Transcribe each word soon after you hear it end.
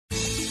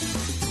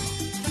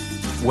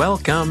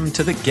Welcome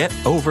to the Get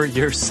Over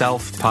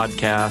Yourself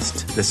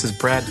podcast. This is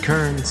Brad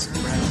Kearns.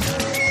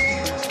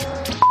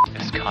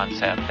 This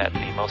concept that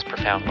the most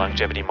profound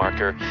longevity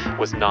marker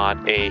was not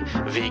a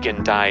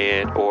vegan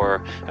diet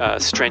or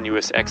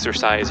strenuous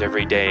exercise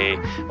every day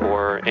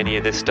or any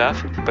of this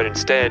stuff, but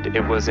instead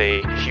it was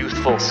a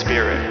youthful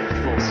spirit.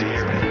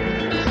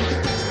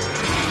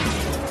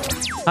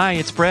 Hi,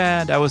 it's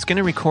Brad. I was going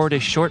to record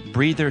a short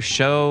breather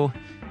show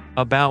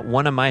about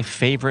one of my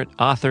favorite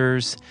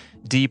authors,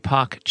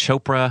 Deepak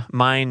Chopra,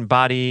 mind,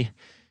 body,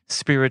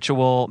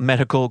 spiritual,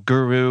 medical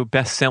guru,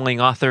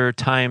 best-selling author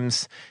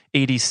times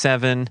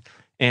 87.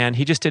 And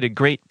he just did a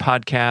great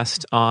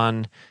podcast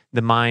on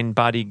the Mind,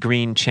 Body,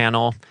 Green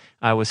channel.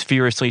 I was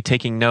furiously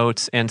taking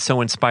notes and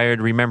so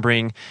inspired,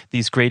 remembering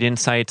these great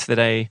insights that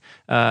I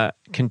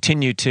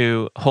continue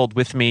to hold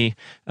with me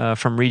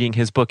from reading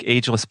his book,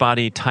 Ageless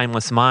Body,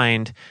 Timeless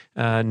Mind.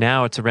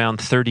 Now it's around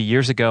 30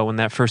 years ago when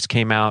that first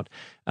came out.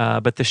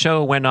 But the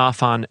show went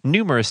off on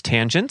numerous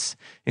tangents,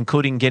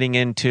 including getting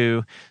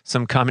into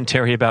some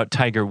commentary about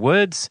Tiger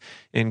Woods,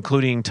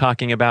 including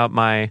talking about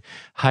my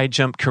high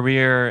jump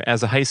career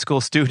as a high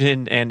school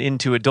student and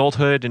into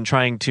adulthood and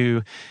trying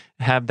to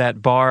have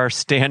that bar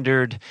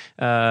standard,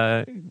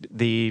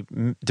 the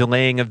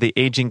delaying of the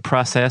aging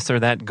process or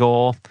that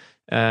goal.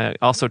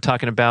 Also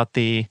talking about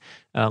the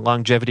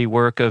longevity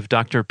work of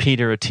Dr.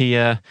 Peter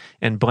Attia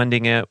and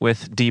blending it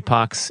with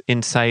Deepak's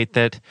insight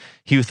that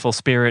youthful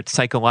spirit,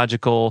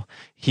 psychological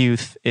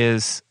youth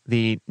is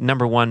the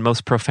number one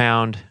most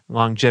profound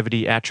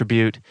longevity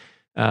attribute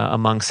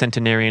among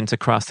centenarians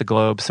across the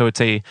globe. So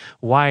it's a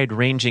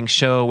wide-ranging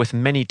show with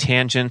many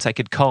tangents. I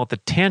could call it the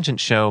Tangent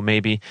Show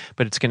maybe,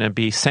 but it's going to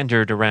be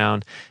centered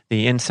around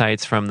the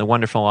insights from the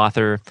wonderful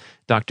author,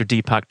 Dr.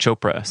 Deepak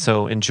Chopra.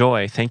 So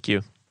enjoy. Thank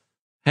you.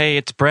 Hey,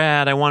 it's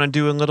Brad. I want to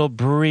do a little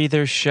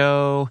breather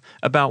show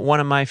about one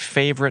of my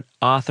favorite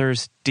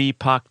authors,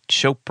 Deepak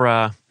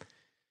Chopra,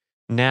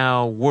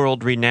 now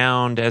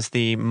world-renowned as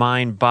the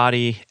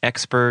mind-body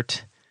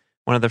expert,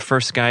 one of the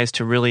first guys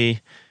to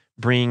really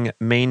bring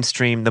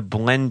mainstream the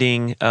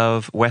blending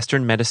of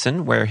Western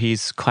medicine, where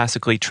he's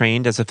classically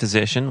trained as a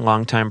physician,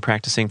 longtime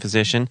practicing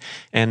physician,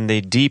 and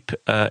the deep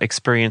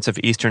experience of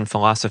Eastern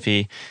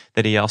philosophy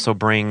that he also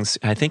brings.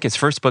 I think his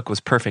first book was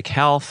Perfect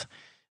Health.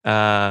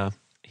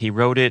 He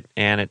wrote it,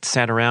 and it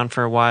sat around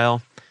for a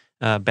while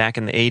back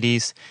in the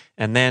 80s.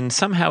 And then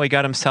somehow he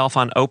got himself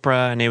on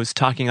Oprah, and he was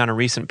talking on a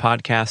recent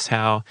podcast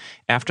how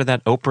after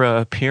that Oprah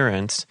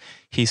appearance,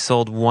 he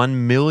sold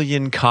 1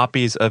 million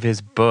copies of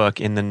his book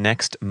in the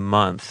next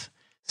month.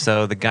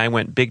 So the guy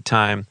went big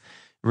time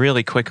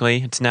really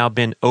quickly. It's now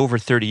been over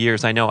 30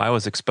 years. I know I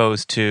was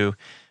exposed to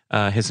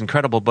his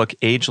incredible book,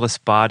 Ageless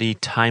Body,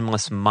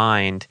 Timeless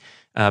Mind,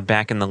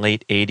 back in the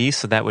late 80s.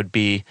 So that would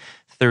be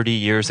 30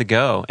 years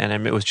ago.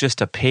 And it was just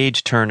a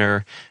page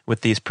turner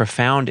with these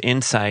profound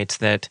insights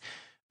that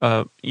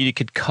you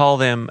could call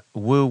them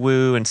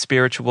woo-woo and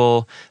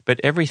spiritual, but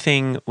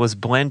everything was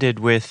blended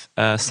with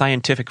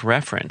scientific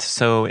reference.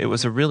 So it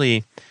was a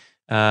really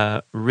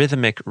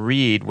rhythmic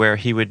read where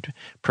he would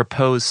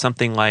propose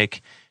something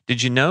like,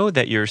 did you know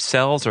that your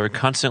cells are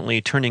constantly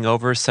turning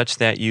over such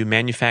that you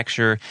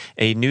manufacture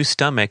a new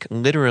stomach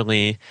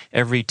literally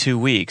every 2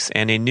 weeks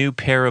and a new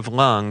pair of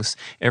lungs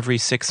every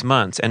 6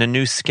 months and a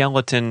new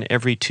skeleton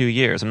every 2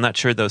 years? I'm not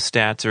sure those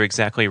stats are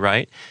exactly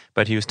right,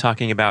 but he was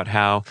talking about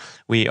how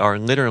we are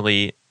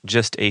literally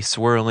just a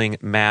swirling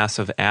mass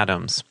of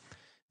atoms.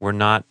 We're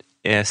not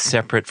as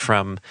separate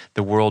from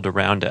the world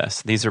around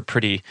us. These are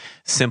pretty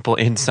simple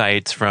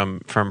insights from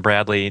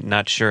Bradley.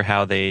 Not sure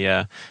how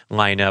they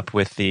line up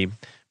with the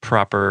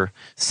proper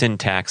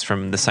syntax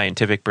from the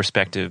scientific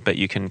perspective, but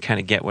you can kind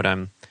of get what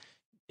I'm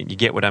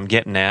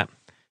getting at,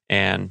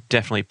 and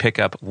definitely pick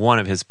up one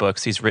of his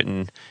books. He's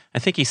written, I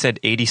think he said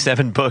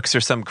 87 books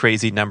or some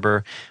crazy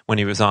number when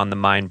he was on the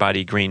Mind,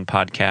 Body, Green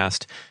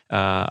podcast.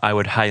 I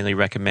would highly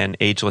recommend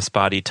Ageless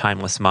Body,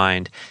 Timeless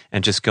Mind,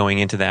 and just going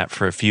into that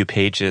for a few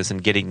pages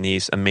and getting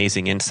these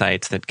amazing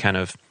insights that kind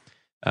of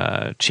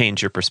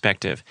change your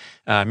perspective.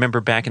 I remember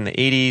back in the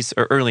 80s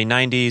or early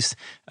 90s,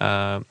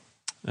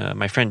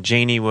 my friend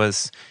Janie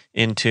was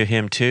into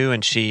him too,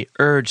 and she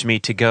urged me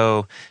to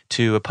go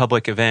to a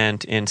public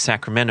event in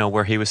Sacramento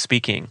where he was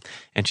speaking.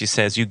 And she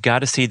says, you got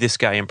to see this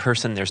guy in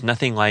person. There's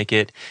nothing like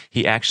it.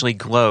 He actually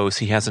glows.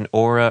 He has an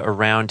aura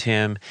around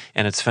him,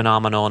 and it's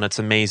phenomenal, and it's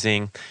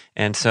amazing.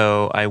 And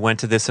so I went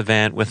to this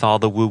event with all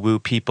the woo-woo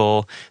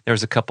people. There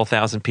was a couple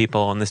thousand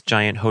people in this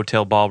giant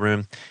hotel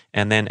ballroom.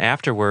 And then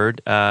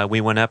afterward, we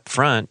went up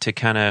front to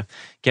kind of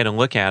get a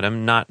look at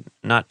him, not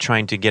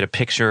trying to get a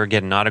picture or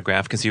get an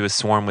autograph, because he was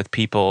swarmed with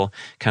people,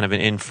 kind of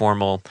an informal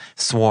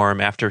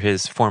swarm after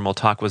his formal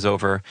talk was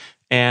over.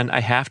 And I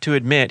have to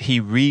admit, he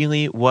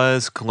really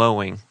was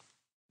glowing.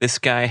 This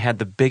guy had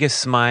the biggest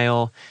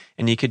smile,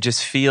 and you could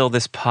just feel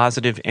this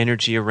positive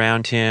energy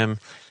around him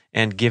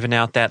and giving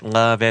out that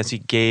love as he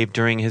gave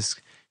during his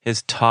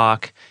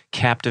talk,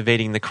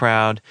 captivating the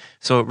crowd.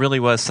 So it really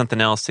was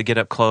something else to get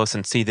up close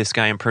and see this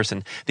guy in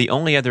person. The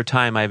only other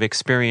time I've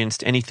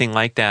experienced anything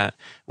like that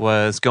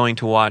was going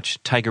to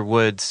watch Tiger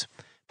Woods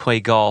play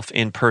golf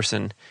in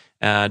person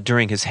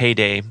during his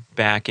heyday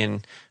back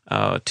in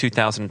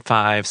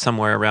 2005,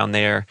 somewhere around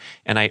there.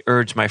 And I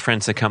urged my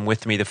friends to come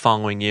with me the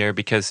following year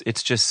because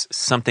it's just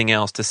something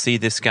else to see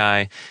this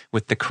guy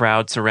with the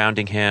crowd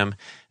surrounding him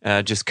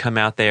just come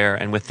out there,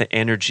 and with the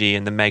energy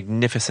and the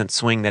magnificent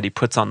swing that he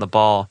puts on the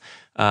ball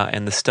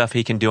and the stuff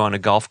he can do on a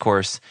golf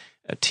course.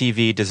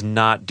 TV does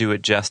not do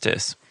it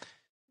justice.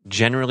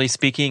 Generally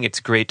speaking, it's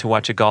great to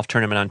watch a golf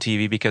tournament on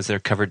TV because they're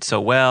covered so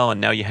well, and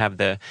now you have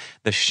the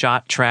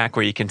shot track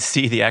where you can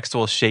see the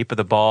actual shape of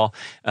the ball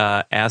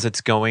as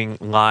it's going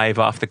live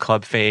off the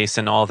club face,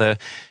 and all the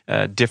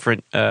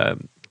different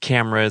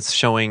cameras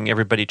showing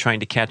everybody trying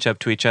to catch up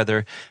to each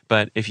other.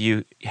 But if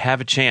you have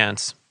a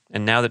chance,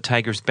 and now that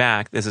Tiger's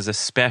back, this is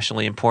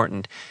especially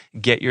important,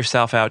 get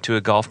yourself out to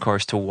a golf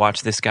course to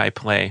watch this guy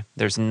play.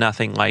 There's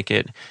nothing like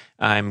it.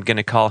 I'm going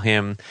to call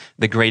him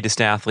the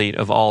greatest athlete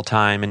of all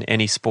time in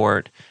any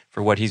sport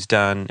for what he's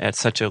done at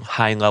such a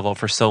high level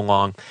for so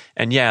long.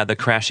 And yeah, the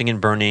crashing and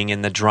burning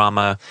and the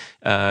drama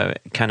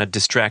kind of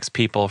distracts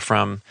people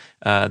from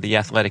the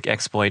athletic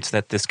exploits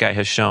that this guy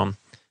has shown.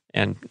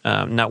 And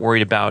I'm not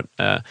worried about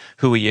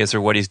who he is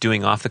or what he's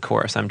doing off the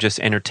course. I'm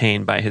just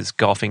entertained by his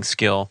golfing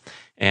skill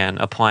and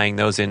applying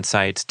those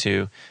insights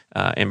to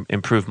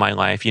improve my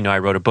life. You know, I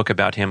wrote a book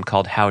about him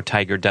called How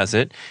Tiger Does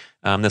It.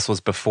 This was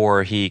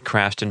before he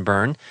crashed and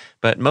burned,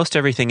 but most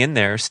everything in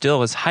there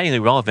still is highly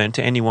relevant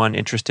to anyone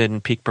interested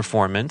in peak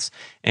performance,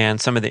 and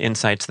some of the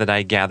insights that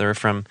I gather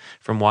from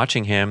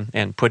watching him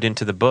and put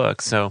into the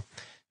book. So,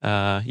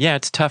 yeah,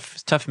 it's tough.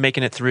 It's tough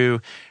making it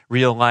through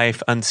real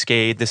life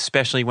unscathed,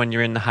 especially when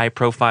you're in the high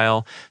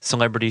profile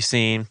celebrity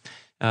scene.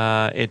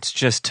 It's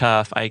just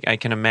tough. I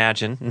can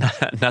imagine.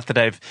 Not that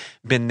I've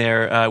been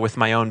there with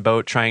my own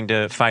boat trying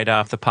to fight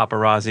off the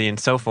paparazzi and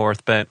so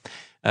forth, but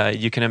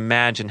you can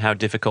imagine how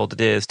difficult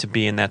it is to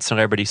be in that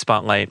celebrity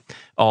spotlight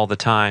all the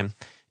time.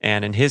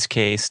 And in his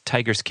case,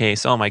 Tiger's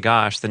case, oh my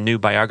gosh, the new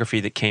biography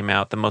that came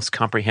out, the most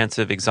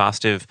comprehensive,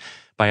 exhaustive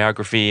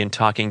biography, and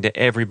talking to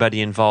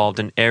everybody involved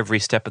in every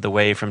step of the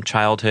way from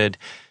childhood,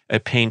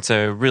 it paints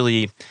a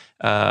really,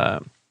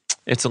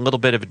 it's a little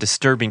bit of a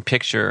disturbing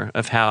picture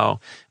of how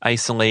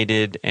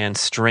isolated and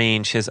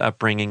strange his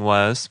upbringing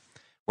was,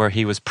 where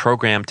he was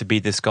programmed to be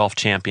this golf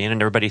champion,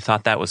 and everybody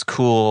thought that was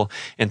cool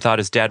and thought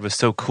his dad was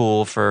so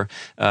cool for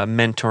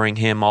mentoring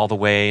him all the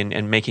way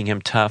and making him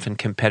tough and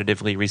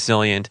competitively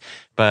resilient.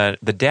 But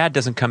the dad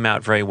doesn't come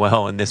out very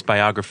well in this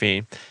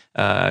biography.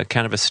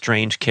 Kind of a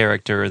strange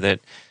character that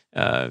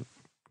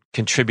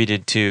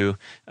contributed to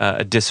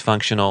a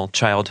dysfunctional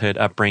childhood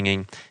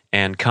upbringing,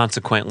 and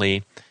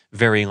consequently,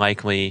 very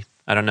likely,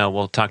 I don't know,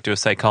 we'll talk to a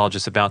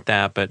psychologist about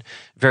that, but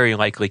very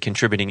likely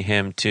contributing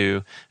him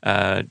to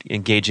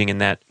engaging in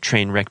that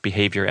train wreck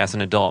behavior as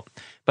an adult.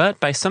 But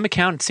by some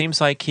account, it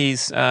seems like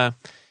he's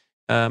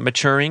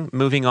maturing,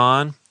 moving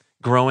on,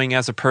 growing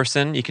as a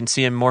person. You can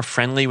see him more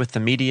friendly with the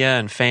media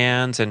and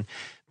fans, and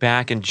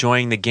back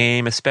enjoying the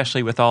game,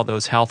 especially with all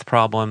those health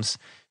problems.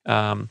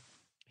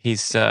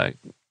 He's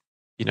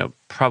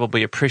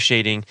probably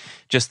appreciating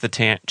just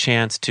the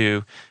chance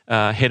to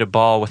hit a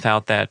ball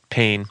without that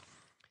pain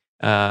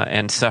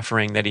and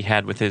suffering that he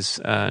had with his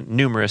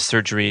numerous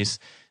surgeries,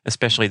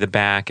 especially the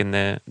back and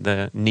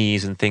the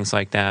knees and things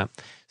like that.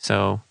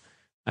 So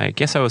I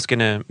guess I was going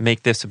to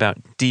make this about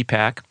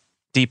Deepak,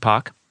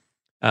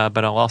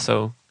 but I'll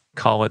also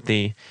call it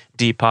the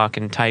Deepak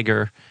and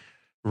Tiger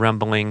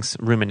rumblings,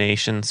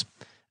 ruminations.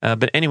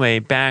 But anyway,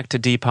 back to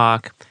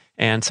Deepak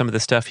and some of the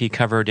stuff he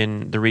covered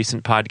in the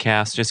recent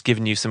podcast, just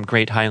giving you some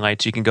great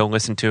highlights. You can go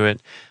listen to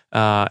it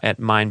at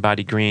Mind,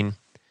 Body, Green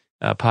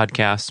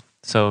podcast.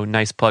 So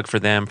nice plug for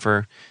them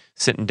for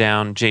sitting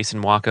down,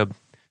 Jason Wakab,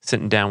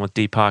 sitting down with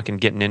Deepak and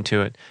getting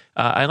into it.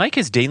 I like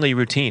his daily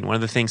routine. One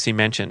of the things he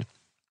mentioned,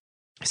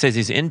 he says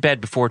he's in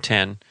bed before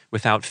 10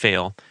 without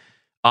fail,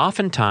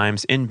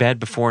 oftentimes in bed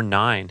before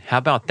 9. How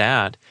about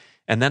that?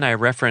 And then I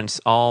reference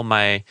all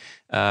my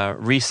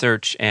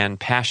research and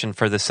passion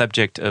for the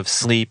subject of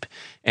sleep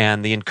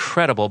and the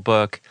incredible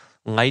book,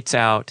 Lights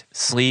Out,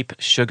 Sleep,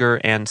 Sugar,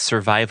 and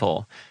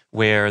Survival,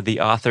 where the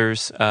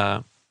authors,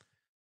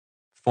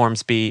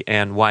 Formsby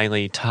and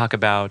Wiley, talk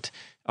about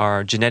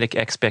our genetic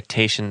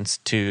expectations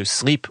to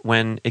sleep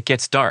when it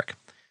gets dark.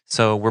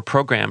 So we're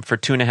programmed for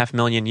 2.5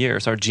 million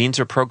years. Our genes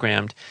are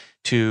programmed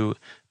to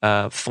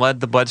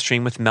flood the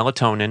bloodstream with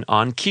melatonin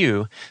on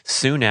cue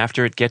soon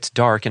after it gets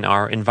dark in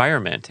our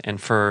environment.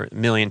 And for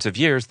millions of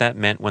years, that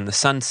meant when the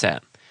sun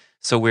set.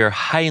 So we're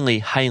highly,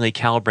 highly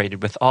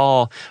calibrated with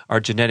all our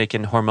genetic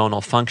and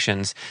hormonal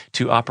functions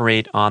to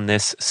operate on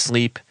this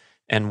sleep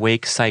and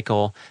wake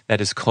cycle that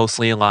is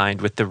closely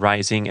aligned with the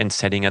rising and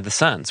setting of the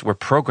suns. We're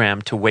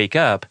programmed to wake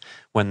up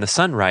when the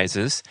sun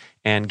rises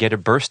and get a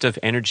burst of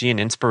energy and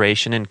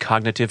inspiration and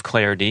cognitive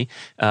clarity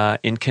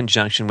in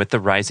conjunction with the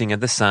rising of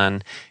the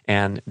sun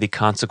and the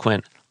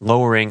consequent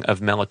lowering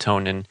of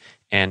melatonin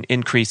and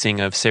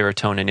increasing of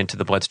serotonin into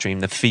the bloodstream,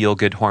 the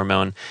feel-good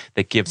hormone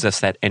that gives us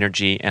that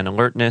energy and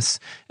alertness,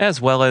 as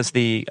well as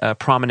the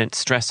prominent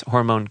stress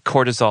hormone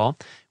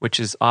cortisol, which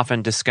is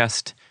often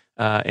discussed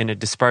in a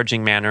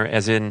disparaging manner,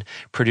 as in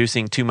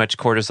producing too much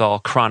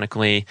cortisol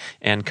chronically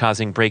and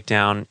causing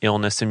breakdown,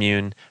 illness,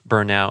 immune,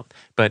 burnout.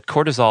 But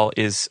cortisol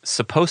is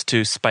supposed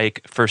to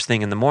spike first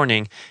thing in the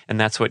morning, and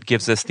that's what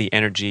gives us the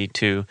energy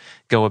to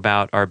go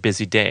about our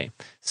busy day.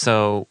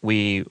 So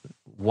we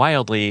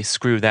wildly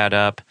screw that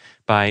up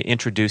by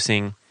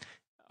introducing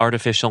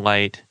artificial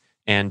light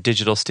and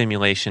digital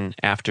stimulation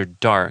after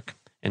dark.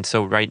 And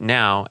so right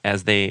now,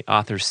 as the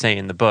authors say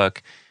in the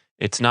book,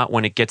 it's not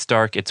when it gets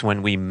dark, it's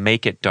when we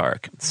make it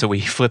dark. So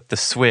we flip the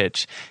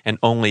switch, and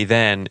only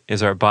then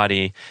is our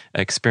body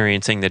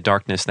experiencing the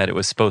darkness that it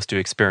was supposed to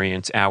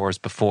experience hours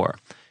before.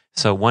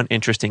 So one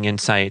interesting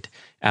insight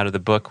out of the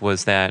book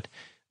was that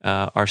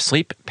our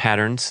sleep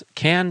patterns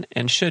can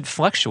and should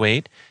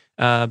fluctuate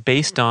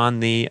based on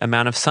the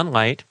amount of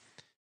sunlight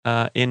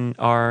in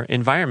our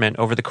environment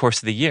over the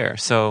course of the year.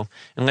 So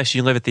unless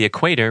you live at the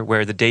equator,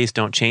 where the days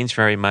don't change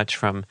very much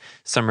from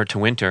summer to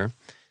winter,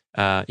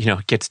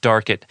 it gets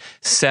dark at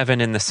 7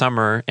 in the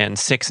summer and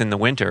 6 in the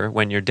winter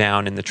when you're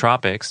down in the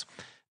tropics.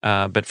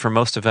 But for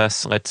most of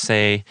us, let's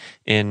say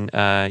in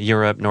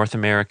Europe, North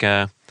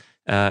America,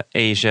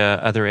 Asia,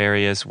 other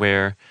areas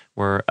where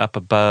we're up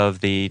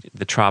above the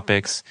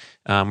tropics,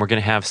 we're going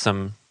to have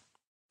some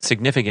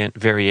significant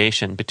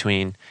variation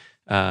between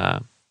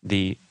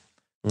the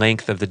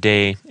length of the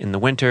day in the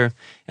winter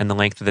and the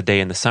length of the day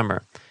in the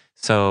summer.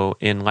 So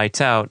in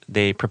Lights Out,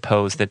 they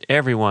propose that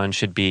everyone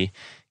should be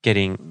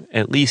getting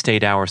at least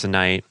 8 hours a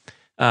night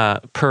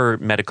per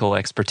medical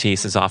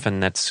expertise is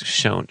often that's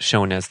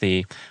shown as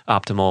the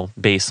optimal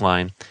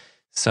baseline.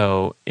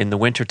 So in the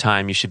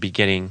wintertime, you should be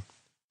getting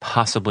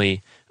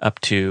possibly up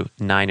to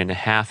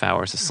 9.5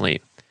 hours of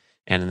sleep.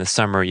 And in the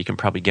summer, you can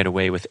probably get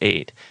away with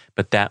 8.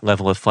 But that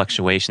level of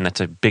fluctuation,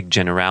 that's a big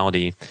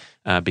generality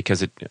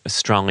because it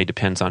strongly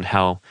depends on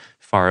how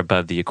far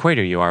above the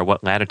equator you are,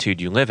 what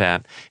latitude you live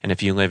at. And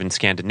if you live in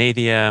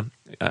Scandinavia,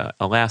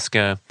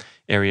 Alaska,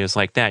 areas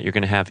like that, you're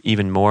going to have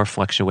even more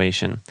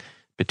fluctuation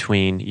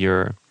between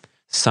your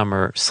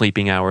summer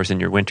sleeping hours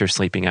and your winter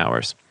sleeping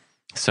hours.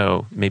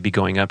 So maybe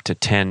going up to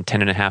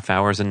 10.5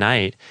 hours a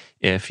night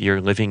if you're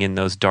living in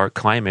those dark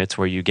climates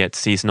where you get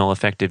seasonal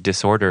affective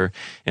disorder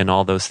and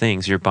all those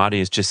things. Your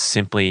body is just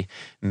simply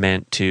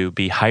meant to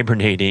be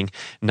hibernating,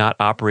 not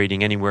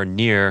operating anywhere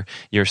near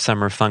your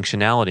summer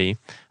functionality.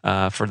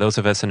 For those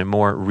of us in a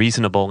more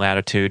reasonable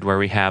latitude where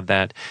we have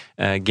that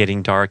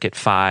getting dark at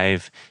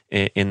 5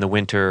 in the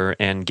winter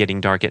and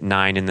getting dark at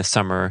 9 in the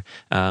summer,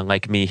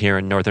 like me here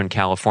in Northern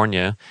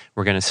California,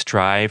 we're going to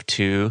strive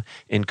to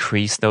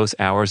increase those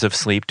hours of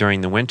sleep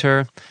during the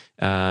winter,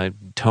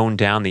 tone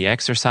down the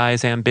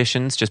exercise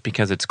ambitions just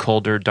because it's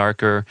colder,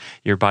 darker.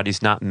 Your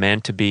body's not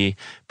meant to be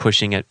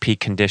pushing at peak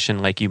condition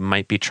like you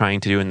might be trying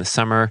to do in the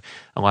summer.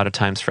 A lot of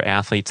times for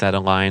athletes, that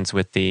aligns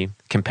with the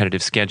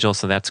competitive schedule,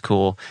 so that's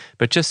cool.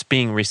 But just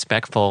being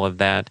respectful of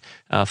that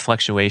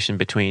fluctuation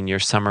between your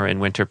summer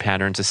and winter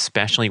patterns,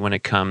 especially when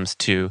it comes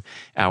to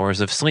hours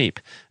of sleep.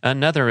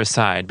 Another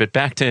aside, but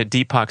back to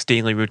Deepak's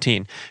daily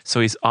routine. So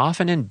he's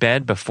often in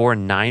bed before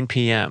 9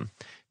 p.m.,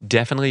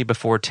 definitely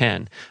before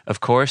 10. Of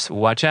course,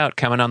 watch out,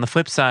 coming on the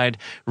flip side,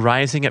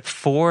 rising at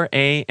 4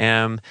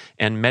 a.m.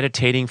 and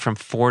meditating from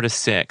 4 to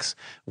 6.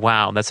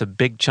 Wow, that's a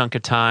big chunk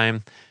of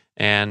time.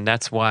 And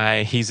that's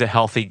why he's a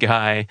healthy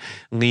guy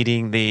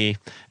leading the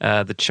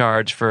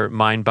charge for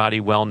mind-body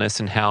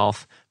wellness and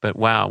health. But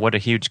wow, what a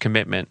huge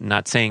commitment.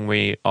 Not saying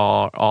we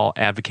all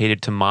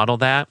advocated to model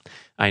that.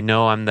 I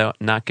know I'm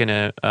not going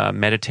to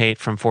meditate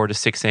from 4 to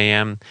 6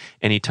 a.m.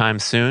 anytime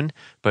soon.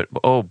 But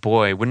oh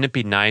boy, wouldn't it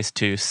be nice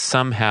to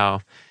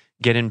somehow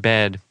get in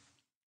bed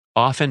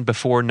often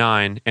before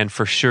 9 and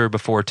for sure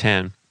before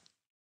 10.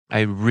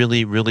 I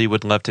really, really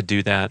would love to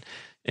do that.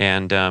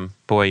 And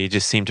boy, you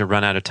just seem to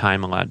run out of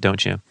time a lot,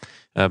 don't you?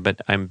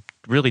 But I'm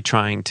really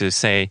trying to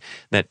say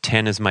that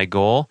 10 is my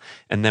goal.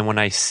 And then when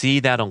I see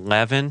that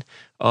 11,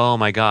 oh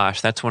my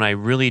gosh, that's when I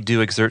really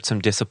do exert some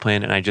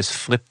discipline and I just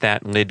flip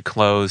that lid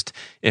closed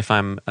if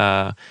I'm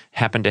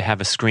happen to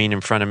have a screen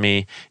in front of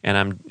me and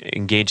I'm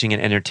engaging in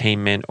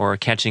entertainment or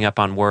catching up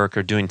on work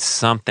or doing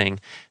something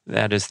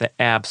that is the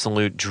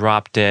absolute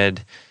drop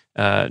dead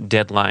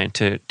deadline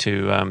to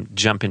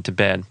jump into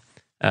bed.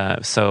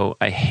 So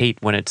I hate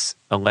when it's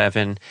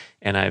 11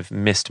 and I've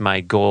missed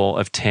my goal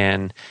of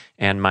 10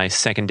 and my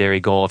secondary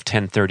goal of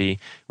 10:30,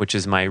 which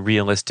is my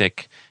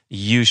realistic,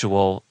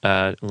 usual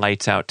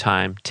lights out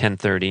time,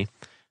 10:30.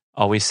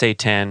 Always say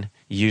 10,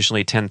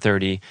 usually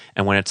 10:30.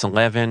 And when it's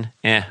 11,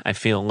 I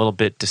feel a little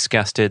bit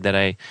disgusted that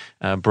I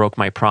broke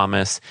my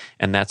promise.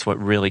 And that's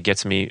what really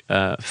gets me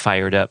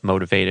fired up,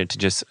 motivated to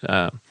just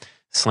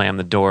slam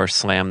the door,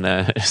 slam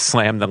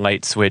the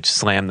light switch,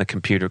 slam the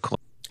computer close.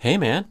 Hey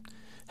man,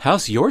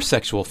 how's your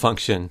sexual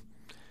function?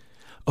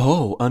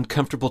 Oh,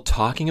 uncomfortable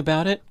talking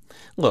about it?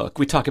 Look,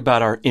 we talk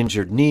about our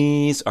injured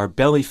knees, our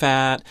belly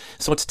fat,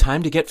 so it's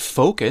time to get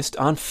focused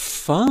on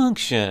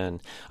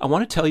function. I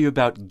want to tell you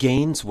about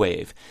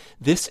GainsWave.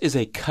 This is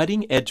a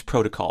cutting-edge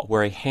protocol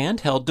where a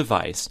handheld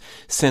device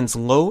sends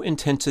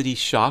low-intensity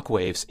shock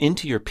waves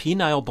into your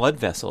penile blood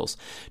vessels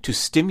to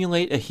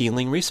stimulate a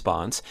healing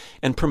response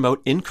and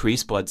promote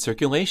increased blood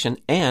circulation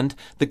and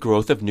the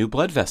growth of new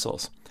blood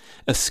vessels.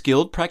 A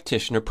skilled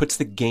practitioner puts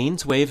the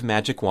GainsWave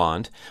magic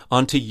wand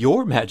onto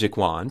your magic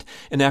wand,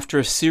 and after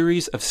a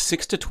series of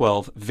 6 to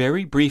 12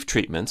 very brief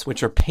treatments,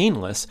 which are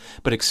painless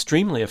but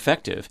extremely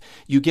effective,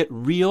 you get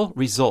real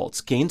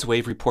results.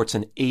 GainsWave reports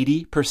an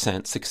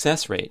 80%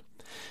 success rate.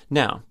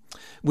 Now,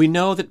 we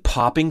know that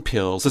popping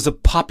pills is a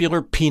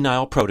popular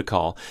penile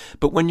protocol,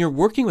 but when you're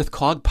working with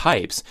clogged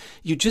pipes,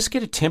 you just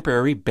get a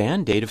temporary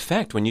Band-Aid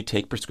effect when you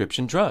take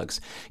prescription drugs.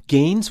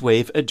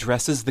 GainsWave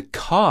addresses the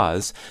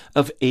cause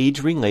of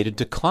age-related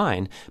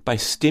decline by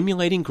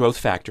stimulating growth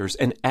factors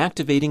and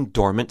activating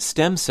dormant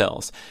stem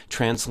cells.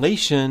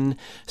 Translation: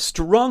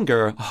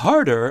 stronger,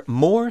 harder,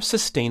 more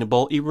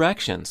sustainable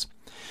erections.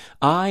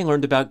 I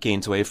learned about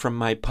GainsWave from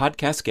my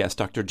podcast guest,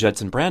 Dr.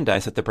 Judson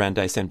Brandeis at the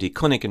Brandeis MD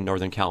Clinic in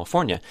Northern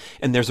California,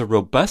 and there's a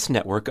robust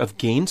network of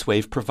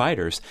GainsWave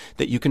providers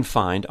that you can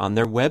find on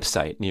their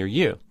website near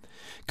you.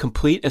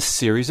 Complete a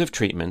series of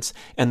treatments,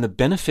 and the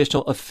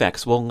beneficial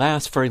effects will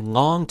last for a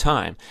long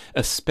time,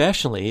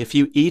 especially if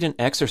you eat and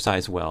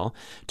exercise well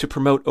to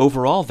promote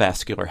overall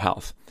vascular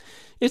health.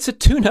 It's a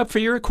tune-up for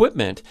your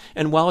equipment,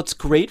 and while it's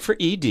great for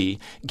ED,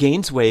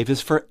 GainsWave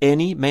is for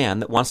any man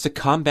that wants to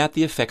combat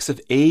the effects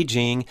of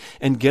aging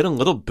and get a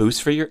little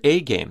boost for your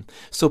A-game.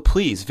 So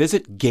please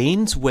visit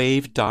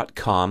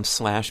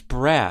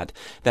gainswave.com/Brad.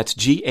 That's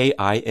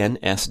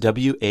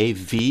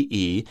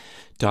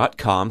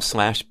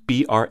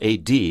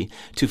GAINSWAVE.com/BRAD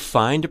to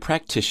find a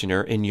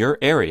practitioner in your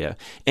area,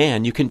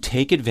 and you can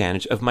take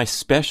advantage of my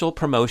special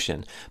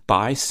promotion.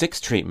 Buy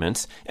 6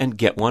 treatments and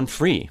get one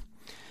free.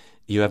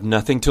 You have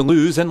nothing to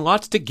lose and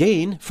lots to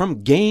gain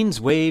from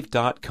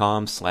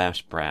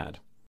gainswave.com/Brad.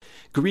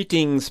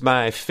 Greetings,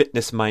 my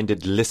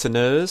fitness-minded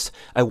listeners.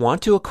 I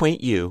want to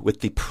acquaint you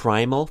with the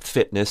Primal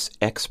Fitness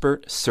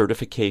Expert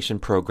Certification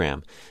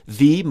Program,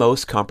 the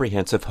most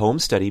comprehensive home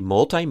study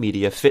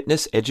multimedia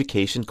fitness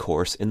education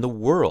course in the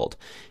world.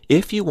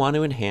 If you want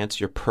to enhance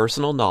your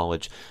personal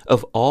knowledge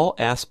of all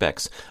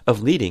aspects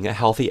of leading a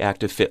healthy,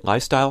 active, fit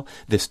lifestyle,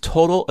 this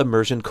total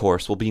immersion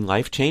course will be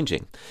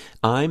life-changing.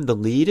 I'm the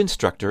lead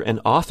instructor and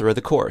author of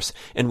the course,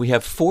 and we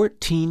have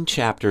 14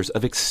 chapters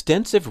of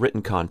extensive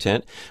written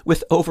content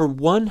with over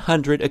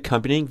 100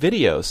 accompanying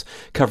videos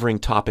covering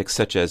topics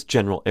such as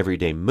general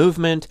everyday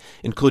movement,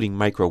 including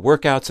micro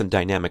workouts and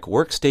dynamic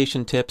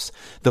workstation tips,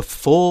 the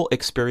full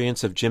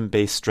experience of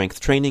gym-based strength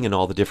training in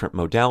all the different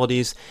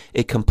modalities,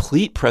 a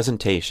complete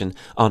presentation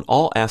on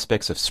all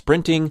aspects of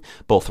sprinting,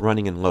 both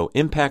running and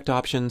low-impact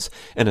options,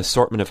 an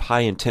assortment of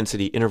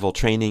high-intensity interval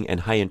training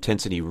and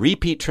high-intensity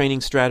repeat training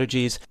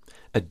strategies,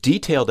 a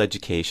detailed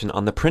education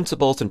on the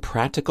principles and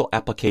practical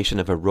application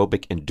of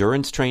aerobic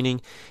endurance training,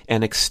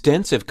 and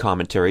extensive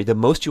commentary, the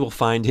most you will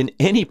find in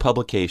any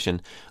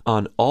publication,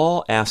 on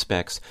all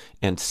aspects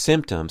and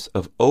symptoms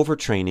of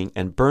overtraining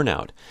and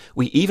burnout.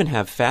 We even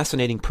have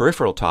fascinating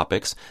peripheral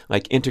topics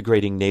like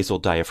integrating nasal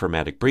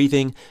diaphragmatic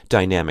breathing,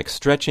 dynamic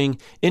stretching,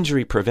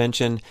 injury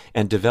prevention,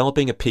 and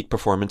developing a peak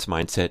performance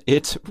mindset.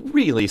 It's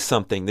really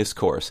something, this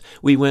course.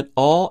 We went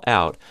all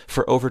out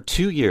for over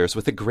 2 years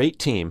with a great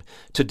team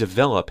to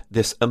develop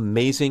this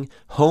amazing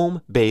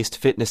home-based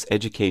fitness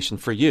education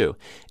for you.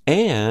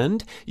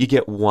 And you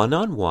get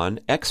one-on-one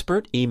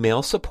expert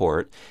email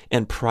support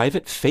and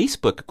private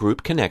Facebook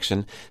group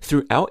connection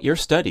throughout your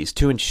studies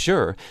to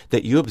ensure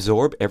that you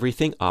absorb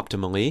everything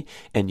optimally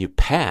and you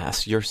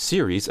pass your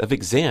series of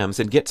exams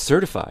and get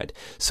certified.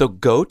 So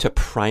go to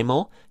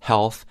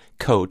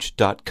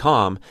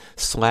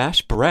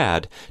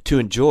primalhealthcoach.com/Brad to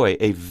enjoy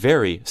a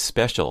very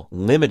special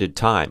limited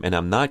time. And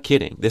I'm not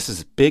kidding. This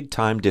is a big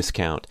time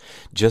discount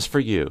just for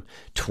you.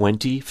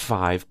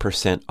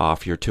 25%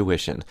 off your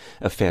tuition.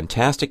 A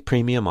fantastic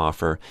premium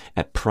offer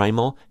at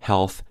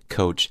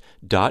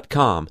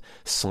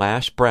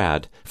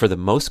primalhealthcoach.com/Brad for the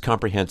most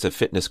comprehensive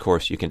fitness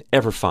course you can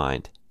ever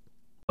find.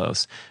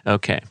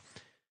 Okay.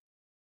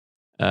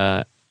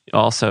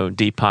 Also,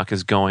 Deepak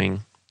is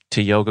going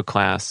to yoga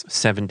class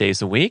 7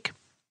 days a week.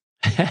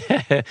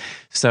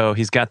 So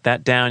he's got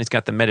that down. He's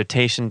got the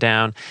meditation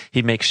down.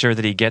 He makes sure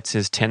that he gets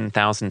his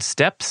 10,000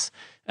 steps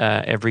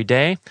every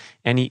day,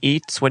 and he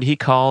eats what he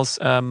calls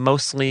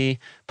mostly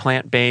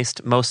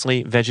plant-based,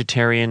 mostly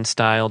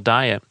vegetarian-style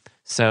diet.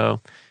 So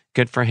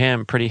good for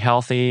him, pretty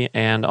healthy,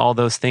 and all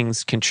those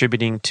things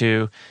contributing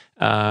to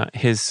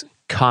his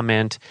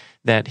comment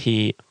that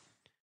he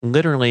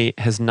literally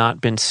has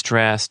not been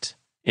stressed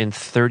in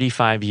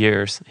 35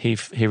 years. He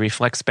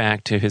reflects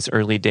back to his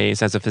early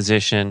days as a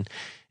physician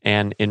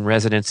and in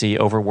residency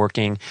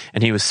overworking,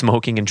 and he was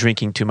smoking and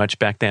drinking too much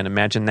back then.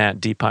 Imagine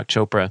that, Deepak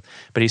Chopra.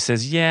 But he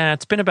says, yeah,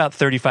 it's been about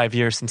 35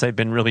 years since I've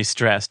been really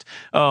stressed.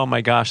 Oh my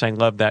gosh, I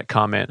love that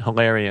comment.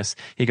 Hilarious.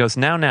 He goes,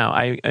 now,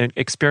 I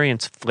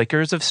experience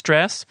flickers of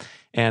stress,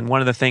 And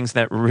one of the things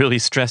that really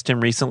stressed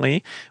him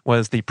recently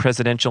was the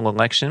presidential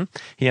election.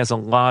 He has a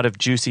lot of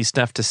juicy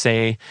stuff to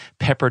say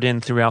peppered in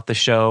throughout the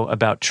show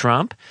about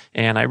Trump.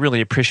 And I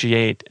really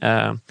appreciate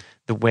the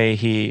way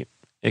he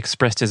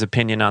expressed his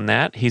opinion on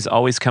that. He's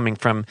always coming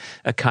from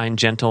a kind,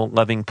 gentle,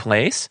 loving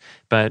place,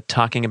 but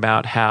talking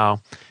about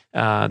how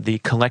the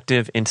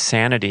collective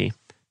insanity,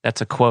 that's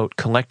a quote,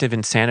 collective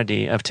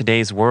insanity of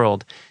today's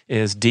world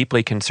is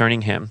deeply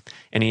concerning him.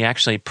 And he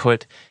actually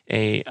put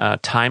a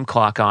time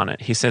clock on it.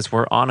 He says,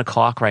 we're on a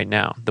clock right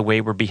now, the way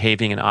we're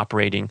behaving and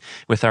operating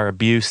with our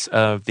abuse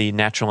of the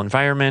natural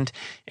environment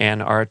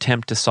and our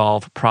attempt to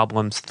solve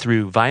problems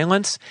through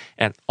violence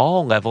at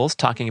all levels,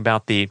 talking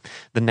about the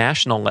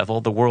national level,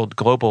 the world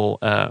global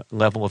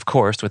level, of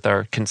course, with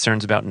our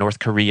concerns about North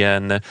Korea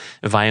and the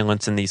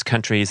violence in these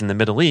countries in the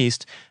Middle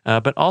East,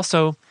 but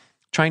also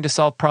trying to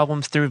solve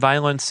problems through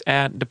violence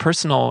at the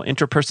personal,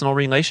 interpersonal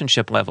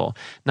relationship level.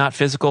 Not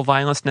physical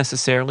violence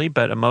necessarily,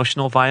 but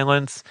emotional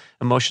violence,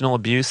 emotional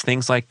abuse,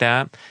 things like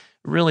that.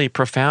 Really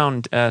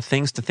profound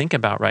things to think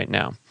about right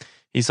now.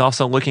 He's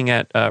also looking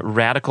at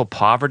radical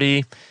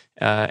poverty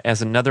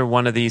as another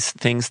one of these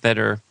things that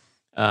are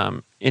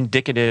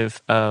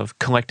indicative of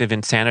collective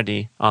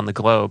insanity on the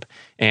globe,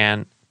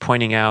 and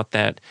pointing out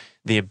that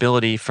the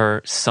ability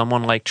for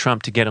someone like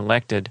Trump to get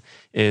elected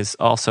is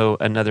also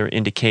another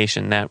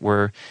indication that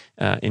we're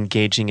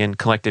engaging in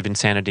collective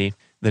insanity.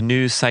 The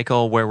news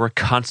cycle where we're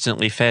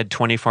constantly fed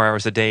 24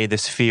 hours a day,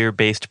 this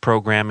fear-based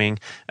programming,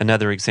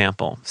 another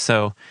example.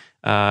 So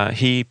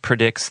he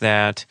predicts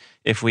that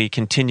if we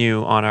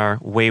continue on our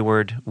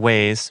wayward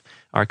ways,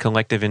 our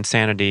collective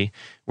insanity,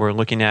 we're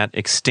looking at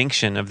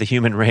extinction of the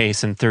human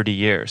race in 30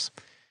 years.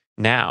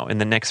 Now, in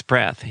the next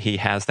breath, he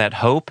has that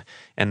hope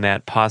and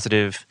that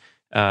positive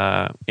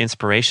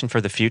inspiration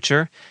for the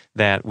future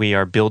that we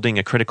are building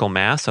a critical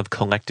mass of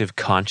collective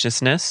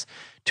consciousness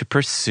to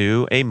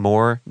pursue a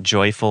more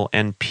joyful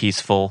and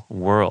peaceful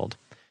world.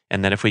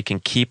 And that if we can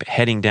keep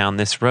heading down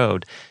this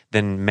road,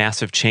 then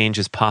massive change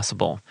is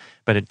possible.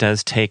 But it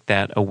does take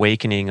that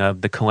awakening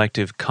of the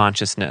collective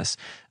consciousness.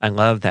 I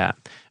love that.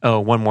 Oh,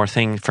 one more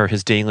thing for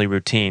his daily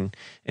routine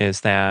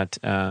is that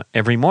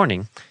every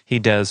morning he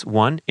does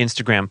one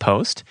Instagram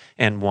post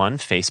and one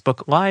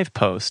Facebook Live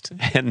post.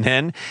 And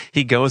then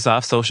he goes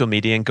off social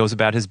media and goes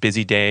about his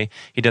busy day.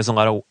 He does a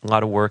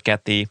lot of work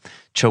at the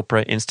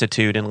Chopra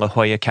Institute in La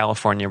Jolla,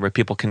 California, where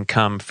people can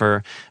come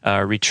for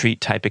a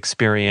retreat-type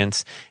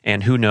experience.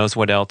 And who knows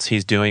what else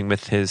he's doing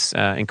with his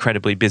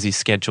incredibly busy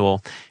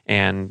schedule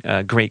and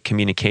great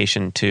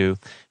communication to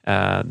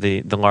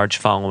the large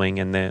following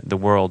in the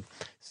world.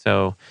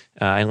 So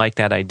I like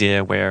that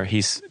idea where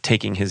he's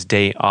taking his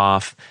day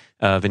off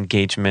of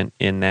engagement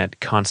in that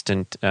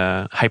constant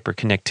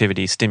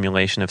hyperconnectivity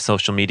stimulation of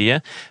social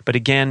media. But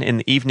again, in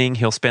the evening,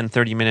 he'll spend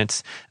 30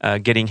 minutes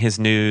getting his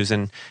news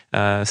and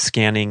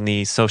scanning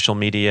the social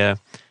media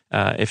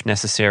if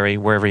necessary,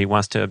 wherever he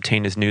wants to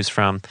obtain his news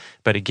from.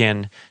 But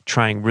again,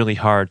 trying really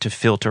hard to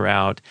filter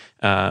out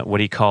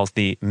what he calls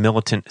the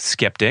militant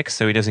skeptics,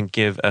 so he doesn't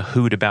give a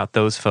hoot about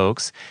those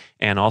folks,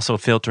 and also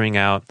filtering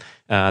out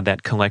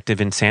that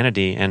collective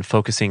insanity and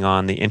focusing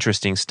on the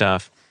interesting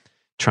stuff,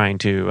 trying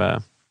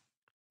to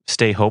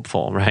stay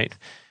hopeful, right?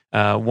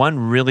 One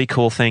really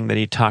cool thing that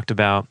he talked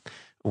about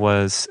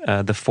was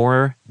the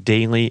 4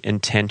 daily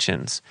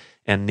intentions.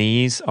 And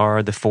these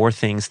are the 4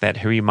 things that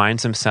he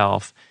reminds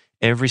himself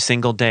every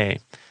single day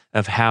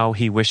of how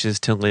he wishes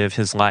to live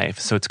his life.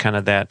 So it's kind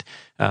of that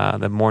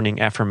the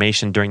morning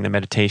affirmation during the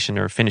meditation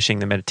or finishing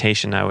the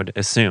meditation, I would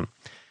assume.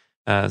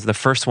 The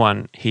first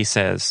one, he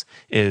says,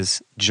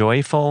 is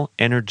joyful,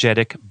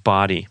 energetic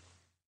body.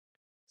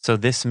 So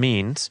this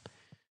means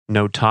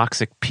no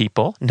toxic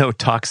people, no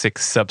toxic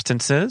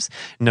substances,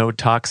 no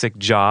toxic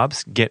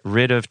jobs. Get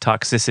rid of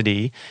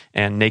toxicity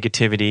and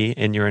negativity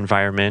in your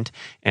environment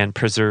and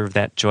preserve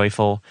that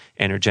joyful,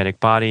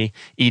 energetic body.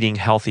 Eating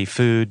healthy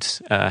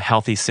foods,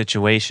 healthy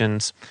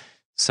situations.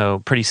 So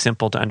pretty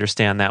simple to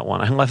understand that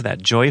one. I love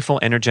that. Joyful,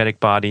 energetic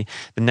body.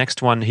 The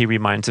next one, he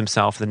reminds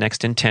himself, the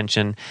next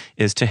intention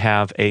is to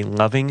have a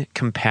loving,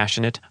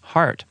 compassionate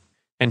heart.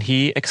 And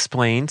he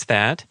explains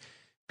that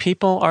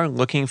people are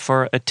looking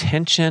for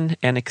attention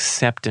and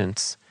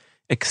acceptance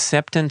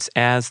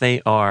as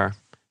they are.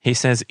 He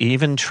says,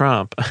 even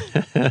Trump.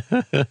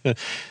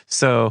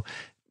 So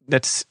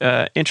that's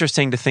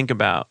interesting to think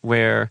about,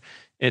 where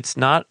it's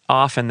not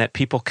often that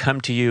people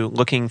come to you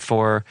looking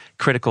for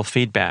critical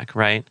feedback,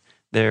 right?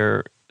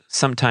 They're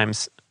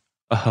sometimes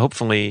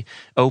hopefully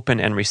open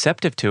and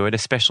receptive to it,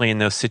 especially in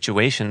those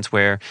situations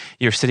where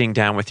you're sitting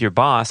down with your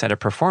boss at a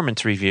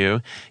performance review.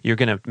 You're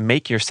going to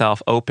make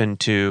yourself open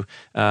to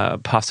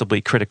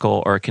possibly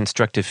critical or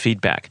constructive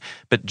feedback.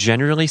 But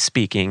generally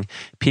speaking,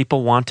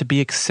 people want to be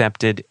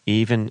accepted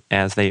even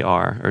as they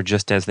are, or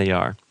just as they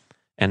are.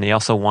 And they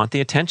also want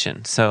the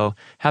attention. So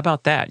how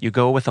about that? You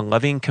go with a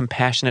loving,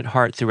 compassionate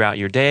heart throughout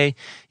your day.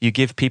 You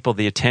give people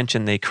the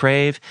attention they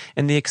crave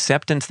and the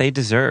acceptance they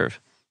deserve,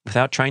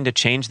 without trying to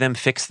change them,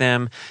 fix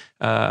them,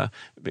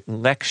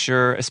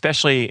 lecture,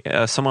 especially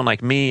someone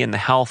like me in the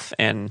health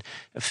and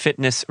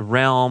fitness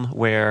realm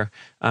where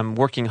I'm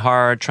working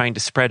hard, trying to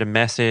spread a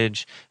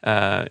message,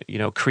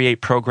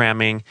 create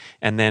programming,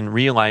 and then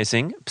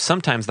realizing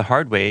sometimes the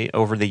hard way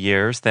over the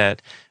years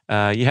that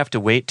you have to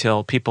wait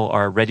till people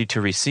are ready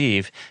to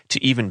receive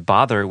to even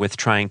bother with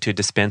trying to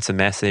dispense a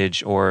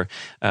message or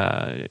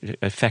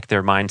affect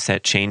their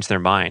mindset, change their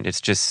mind.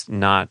 It's just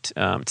not,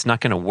 it's not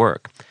going to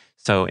work.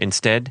 So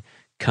instead,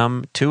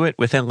 come to it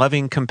with a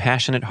loving,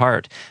 compassionate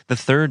heart. The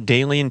third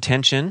daily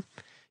intention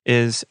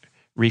is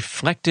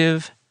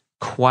reflective,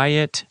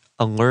 quiet,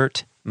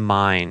 alert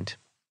mind.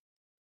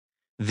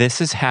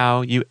 This is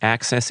how you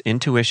access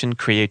intuition,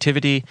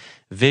 creativity,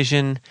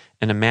 vision,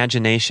 and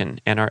imagination,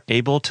 and are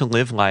able to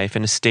live life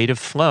in a state of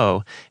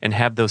flow and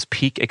have those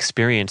peak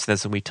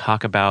experiences that we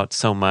talk about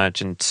so much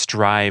and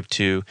strive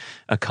to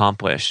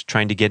accomplish,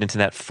 trying to get into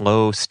that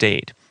flow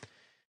state.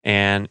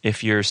 And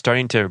if you're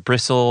starting to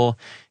bristle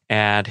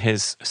at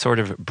his sort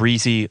of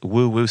breezy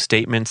woo-woo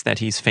statements that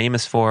he's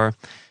famous for,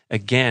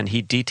 again,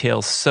 he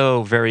details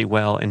so very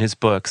well in his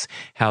books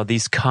how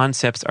these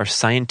concepts are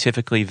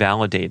scientifically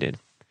validated.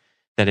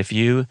 That if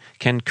you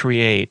can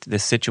create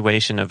this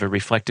situation of a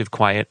reflective,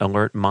 quiet,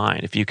 alert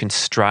mind, if you can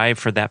strive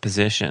for that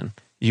position,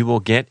 you will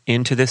get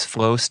into this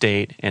flow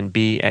state and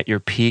be at your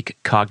peak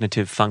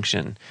cognitive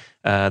function.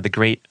 The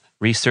great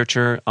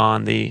researcher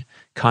on the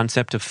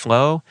concept of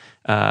flow,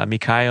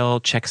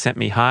 Mikhail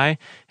Csikszentmihalyi,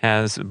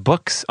 has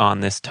books on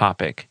this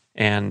topic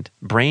and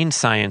brain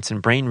science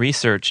and brain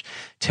research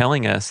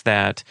telling us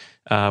that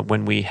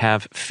when we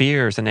have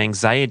fears and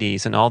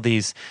anxieties and all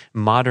these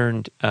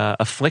modern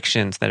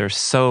afflictions that are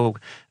so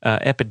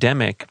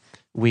epidemic,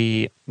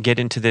 we get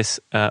into this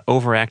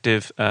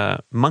overactive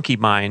monkey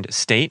mind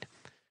state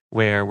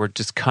where we're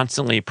just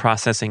constantly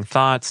processing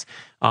thoughts,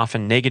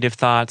 often negative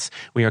thoughts.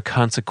 We are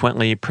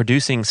consequently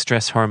producing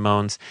stress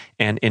hormones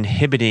and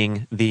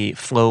inhibiting the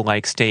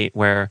flow-like state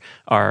where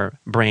our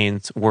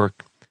brains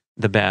work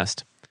the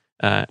best.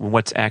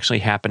 What's actually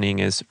happening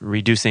is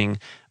reducing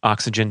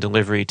oxygen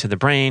delivery to the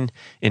brain,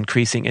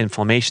 increasing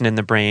inflammation in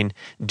the brain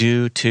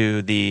due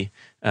to the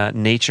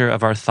nature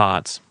of our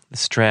thoughts,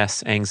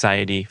 stress,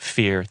 anxiety,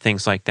 fear,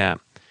 things like that.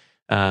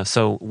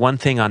 So one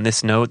thing on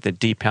this note that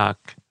Deepak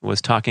was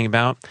talking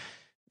about,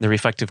 the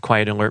reflective,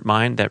 quiet, alert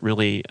mind, that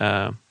really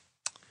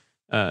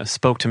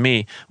spoke to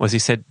me was he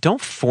said,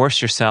 don't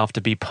force yourself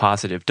to be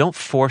positive. Don't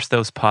force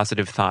those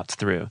positive thoughts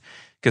through.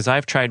 Because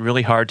I've tried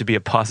really hard to be a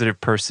positive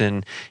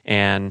person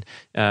and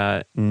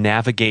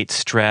navigate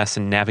stress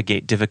and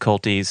navigate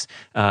difficulties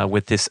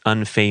with this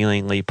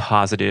unfailingly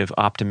positive,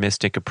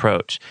 optimistic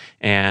approach.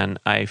 And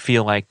I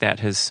feel like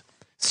that has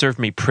served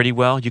me pretty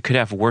well. You could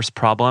have worse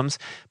problems,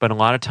 but a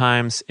lot of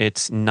times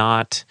it's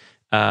not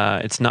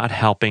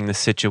helping the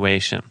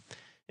situation.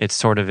 It's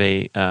sort of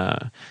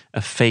a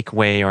fake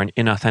way or an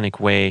inauthentic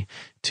way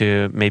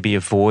to maybe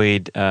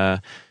avoid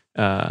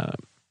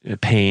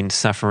pain,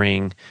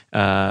 suffering,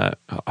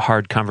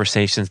 hard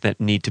conversations that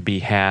need to be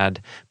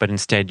had, but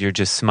instead you're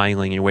just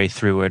smiling your way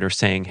through it or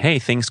saying, hey,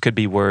 things could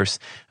be worse.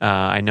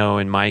 I know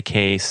in my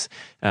case,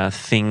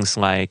 things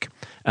like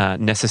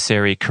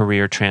necessary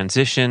career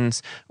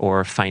transitions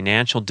or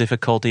financial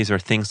difficulties or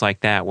things like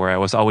that, where I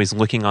was always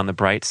looking on the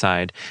bright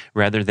side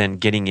rather than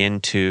getting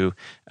into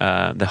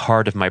the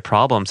heart of my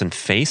problems and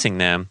facing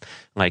them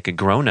like a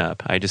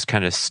grown-up. I just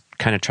kind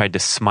of tried to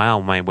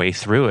smile my way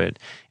through it,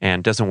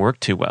 and it doesn't work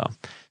too well.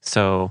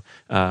 So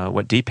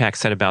what Deepak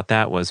said about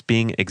that was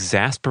being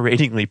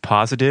exasperatingly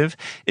positive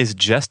is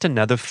just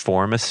another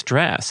form of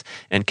stress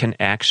and can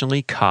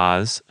actually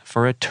cause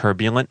for a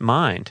turbulent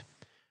mind.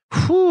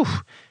 Whew!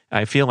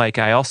 I feel like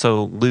I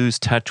also lose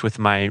touch with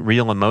my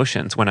real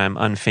emotions when I'm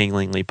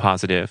unfailingly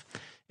positive,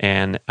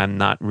 and I'm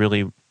not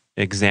really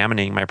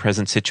examining my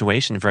present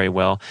situation very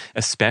well,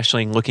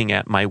 especially looking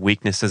at my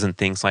weaknesses and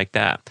things like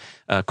that.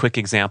 A quick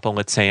example,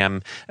 let's say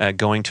I'm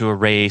going to a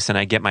race and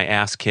I get my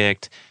ass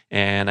kicked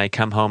and I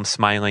come home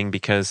smiling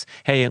because,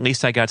 hey, at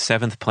least I got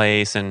 7th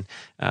place and,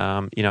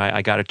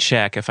 I got a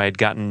check. If I had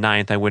gotten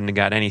 9th, I wouldn't have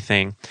got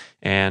anything.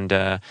 And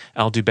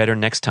I'll do better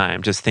next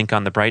time. Just think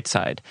on the bright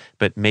side.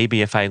 But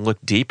maybe if I look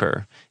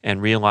deeper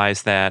and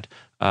realize that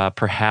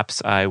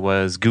perhaps I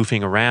was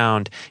goofing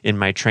around in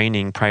my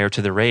training prior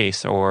to the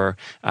race, or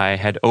I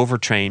had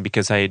overtrained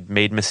because I had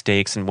made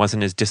mistakes and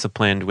wasn't as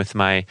disciplined with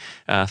my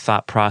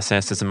thought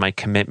processes and my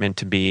commitment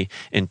to be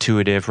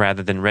intuitive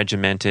rather than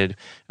regimented.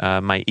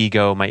 My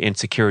ego, my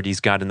insecurities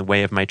got in the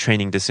way of my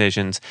training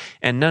decisions,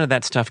 and none of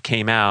that stuff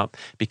came out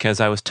because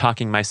I was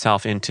talking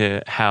myself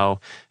into how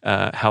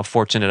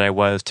fortunate I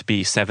was to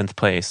be 7th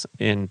place.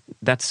 And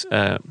that's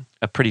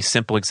a pretty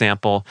simple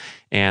example,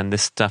 and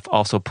this stuff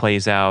also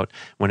plays out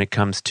when it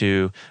comes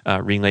to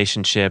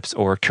relationships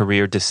or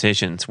career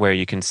decisions, where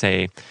you can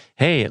say,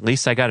 hey, at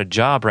least I got a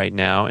job right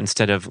now,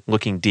 instead of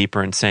looking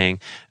deeper and saying,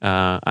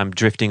 I'm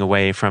drifting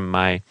away from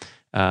my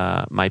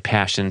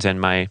passions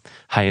and my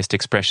highest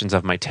expressions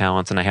of my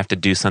talents, and I have to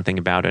do something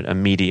about it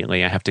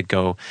immediately. I have to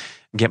go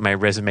get my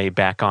resume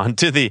back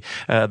onto the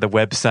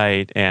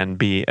website and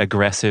be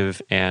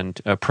aggressive and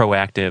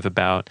proactive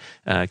about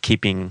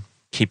keeping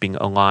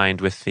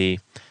aligned with the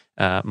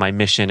my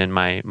mission and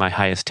my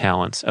highest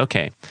talents.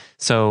 Okay,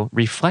 so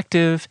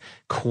reflective,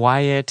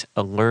 quiet,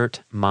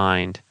 alert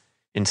mind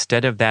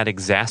instead of that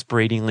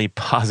exasperatingly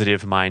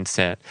positive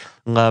mindset.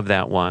 Love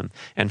that one.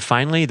 And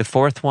finally, the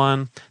fourth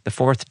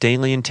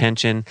daily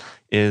intention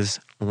is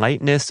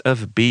lightness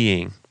of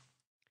being.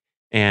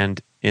 And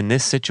in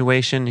this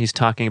situation, he's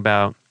talking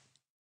about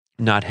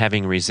not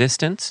having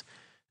resistance,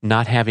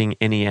 not having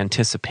any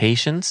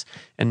anticipations,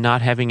 and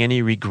not having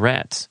any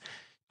regrets.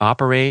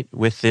 Operate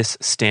with this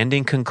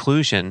standing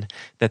conclusion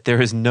that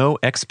there is no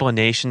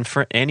explanation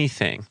for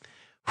anything.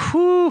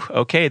 Whew,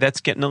 okay, that's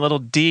getting a little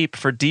deep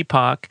for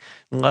Deepak.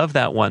 Love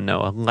that one,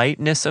 Noah.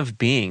 Lightness of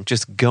being,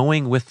 just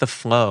going with the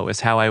flow is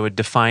how I would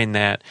define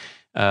that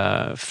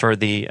for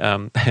the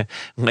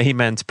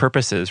layman's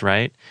purposes,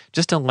 right?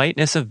 Just a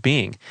lightness of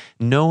being.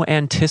 No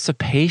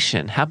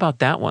anticipation. How about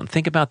that one?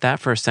 Think about that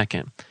for a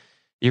second.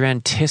 You're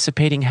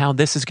anticipating how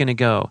this is going to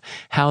go,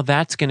 how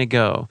that's going to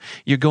go.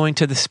 You're going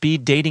to the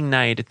speed dating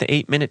night at the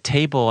 8-minute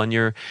table and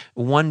you're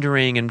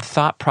wondering and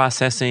thought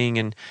processing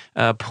and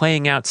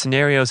playing out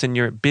scenarios in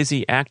your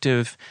busy,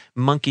 active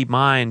monkey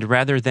mind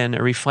rather than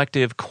a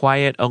reflective,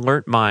 quiet,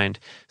 alert mind.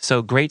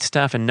 So great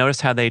stuff, and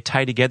notice how they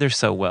tie together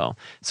so well.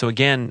 So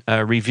again,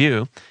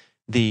 review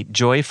the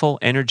joyful,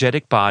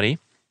 energetic body.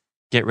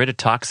 Get rid of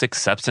toxic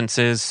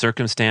substances,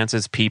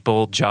 circumstances,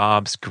 people,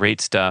 jobs,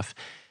 great stuff.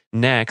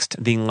 Next,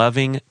 the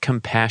loving,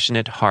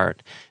 compassionate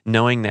heart,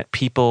 knowing that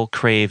people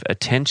crave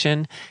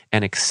attention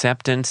and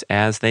acceptance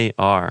as they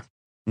are.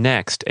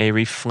 Next, a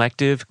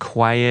reflective,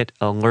 quiet,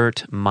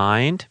 alert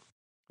mind.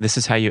 This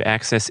is how you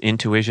access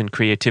intuition,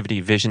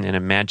 creativity, vision, and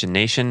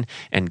imagination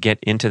and get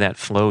into that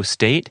flow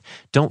state.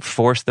 Don't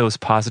force those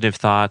positive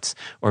thoughts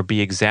or be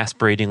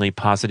exasperatingly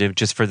positive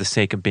just for the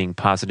sake of being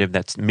positive.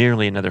 That's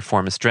merely another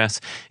form of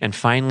stress. And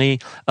finally,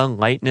 a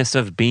lightness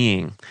of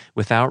being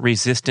without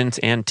resistance,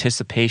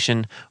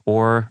 anticipation,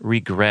 or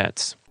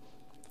regrets.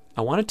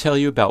 I want to tell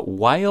you about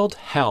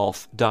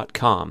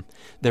wildhealth.com.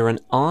 They're an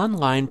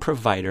online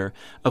provider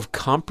of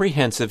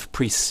comprehensive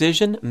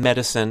precision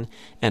medicine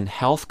and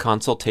health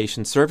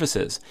consultation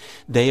services.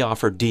 They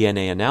offer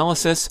DNA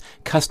analysis,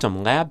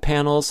 custom lab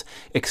panels,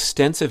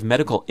 extensive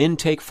medical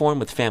intake form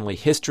with family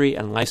history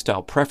and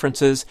lifestyle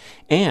preferences,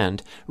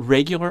 and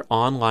regular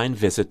online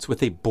visits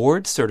with a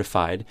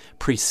board-certified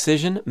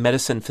precision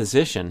medicine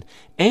physician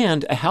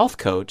and a health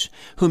coach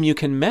whom you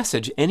can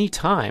message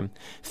anytime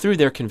through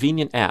their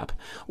convenient app.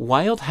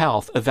 Wild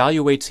Health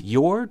evaluates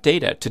your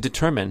data to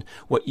determine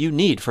what you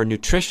need for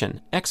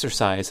nutrition,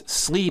 exercise,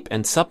 sleep,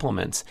 and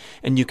supplements,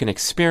 and you can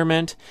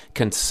experiment,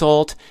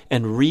 consult,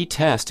 and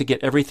retest to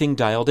get everything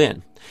dialed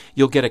in.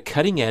 You'll get a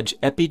cutting-edge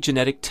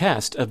epigenetic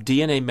test of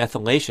DNA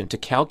methylation to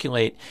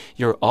calculate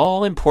your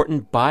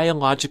all-important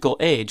biological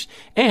age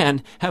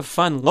and have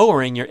fun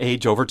lowering your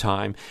age over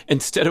time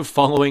instead of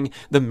following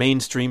the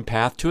mainstream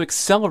path to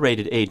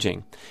accelerated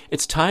aging.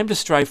 It's time to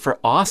strive for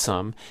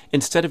awesome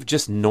instead of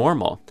just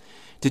normal.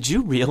 Did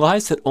you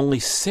realize that only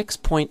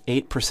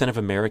 6.8% of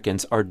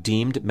Americans are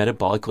deemed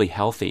metabolically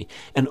healthy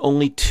and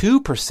only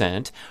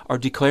 2% are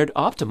declared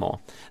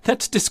optimal?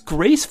 That's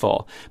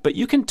disgraceful, but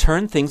you can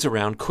turn things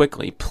around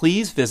quickly.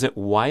 Please visit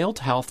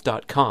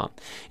wildhealth.com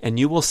and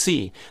you will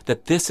see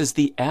that this is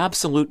the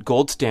absolute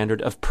gold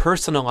standard of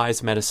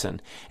personalized medicine,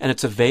 and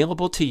it's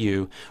available to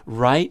you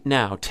right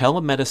now.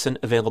 Telemedicine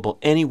available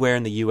anywhere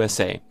in the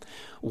USA.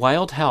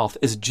 Wild Health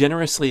is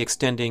generously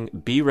extending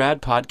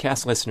B-Rad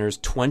podcast listeners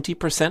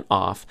 20%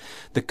 off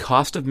the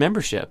cost of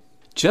membership.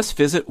 Just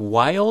visit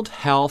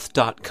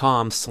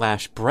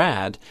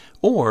wildhealth.com/Brad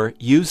or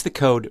use the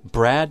code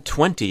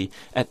BRAD20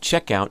 at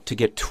checkout to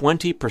get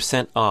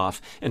 20% off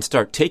and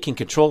start taking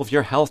control of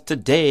your health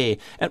today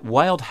at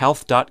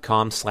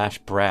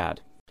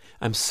wildhealth.com/Brad.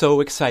 I'm so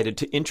excited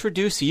to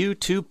introduce you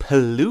to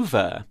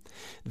Peluva.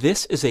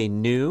 This is a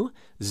new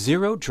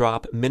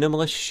zero-drop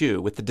minimalist shoe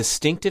with the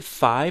distinctive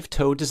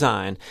 5-toe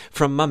design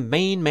from my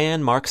main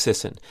man, Mark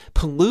Sisson.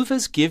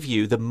 Peluvas give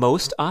you the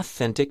most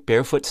authentic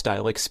barefoot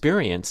style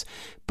experience,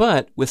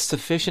 but with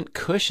sufficient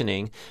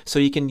cushioning so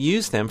you can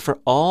use them for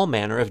all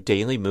manner of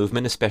daily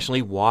movement,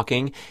 especially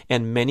walking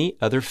and many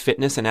other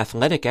fitness and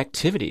athletic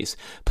activities.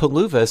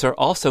 Peluvas are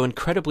also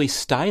incredibly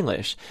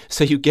stylish,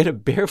 so you get a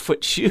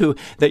barefoot shoe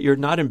that you're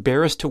not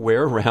embarrassed to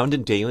wear around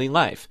in daily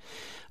life.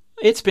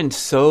 It's been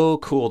so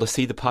cool to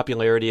see the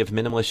popularity of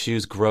minimalist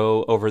shoes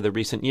grow over the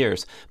recent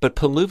years, but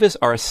Peluvas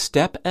are a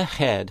step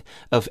ahead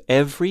of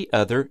every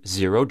other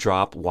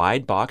zero-drop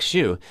wide box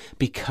shoe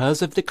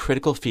because of the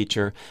critical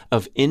feature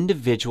of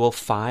individual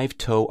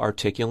 5-toe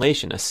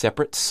articulation, a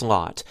separate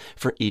slot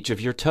for each of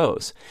your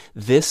toes.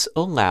 This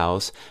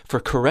allows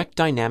for correct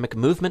dynamic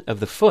movement of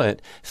the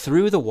foot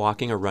through the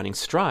walking or running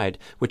stride,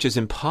 which is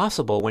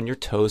impossible when your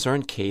toes are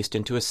encased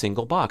into a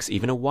single box,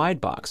 even a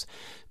wide box.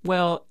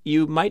 Well,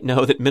 you might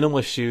know that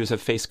minimalist shoes have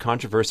faced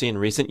controversy in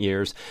recent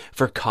years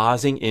for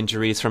causing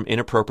injuries from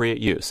inappropriate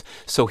use.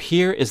 So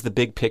here is the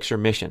big picture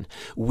mission.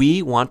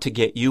 We want to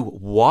get you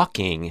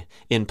walking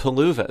in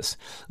paluvas,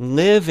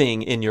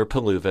 living in your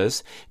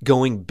paluvas,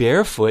 going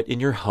barefoot in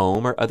your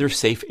home or other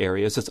safe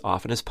areas as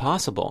often as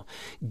possible.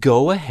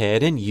 Go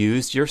ahead and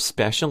use your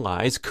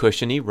specialized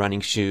cushiony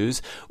running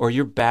shoes or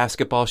your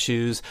basketball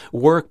shoes,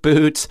 work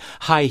boots,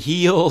 high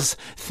heels,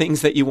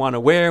 things that you want to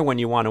wear when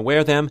you want to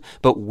wear them,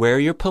 but wear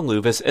your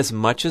paluvas as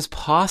much as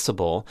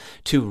possible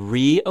to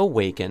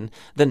reawaken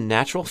the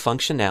natural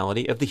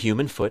functionality of the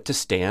human foot to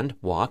stand,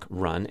 walk,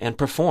 run, and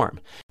perform.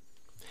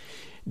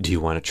 Do you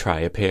want to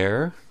try a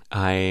pair?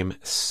 I'm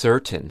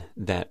certain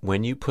that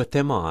when you put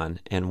them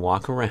on and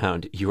walk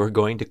around, you are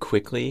going to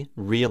quickly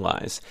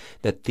realize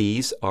that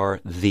these are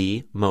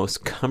the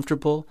most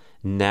comfortable,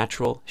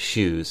 natural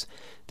shoes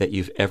that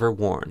you've ever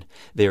worn.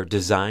 They are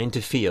designed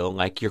to feel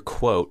like you're,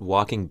 quote,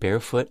 walking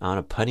barefoot on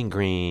a putting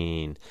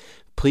green.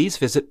 Please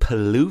visit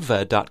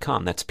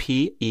Peluva.com, that's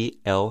Peluva,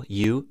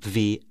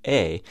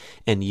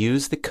 and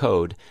use the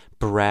code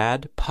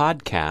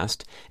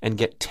BRADPODCAST and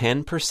get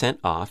 10%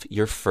 off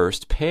your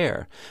first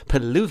pair.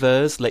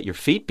 Peluvas, let your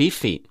feet be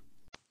feet.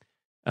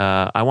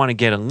 I want to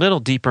get a little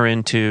deeper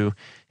into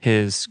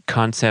his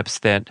concepts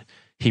that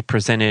he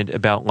presented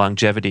about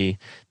longevity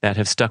that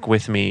have stuck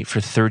with me for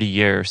 30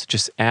 years,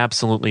 just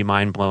absolutely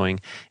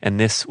mind-blowing. And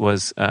this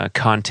was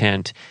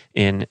content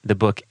in the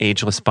book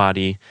Ageless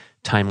Body,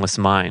 Timeless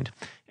Mind.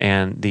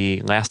 And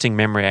the lasting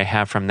memory I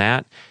have from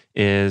that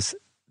is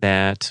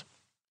that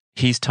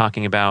he's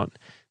talking about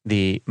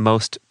the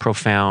most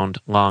profound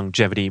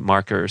longevity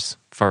markers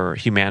for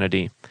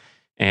humanity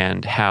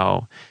and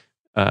how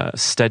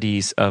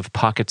studies of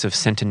pockets of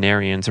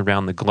centenarians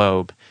around the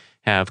globe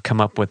have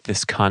come up with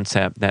this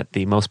concept that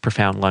the most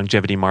profound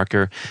longevity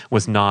marker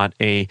was not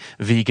a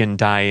vegan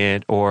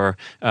diet or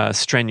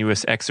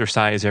strenuous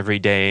exercise every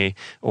day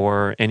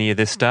or any of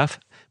this stuff,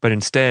 but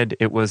instead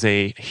it was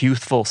a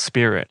youthful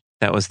spirit.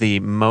 That was the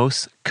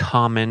most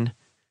common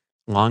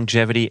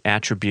longevity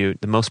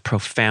attribute, the most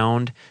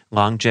profound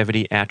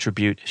longevity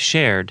attribute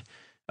shared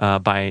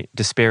by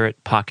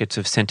disparate pockets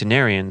of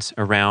centenarians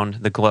around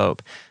the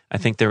globe. I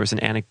think there was an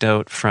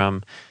anecdote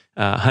from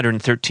a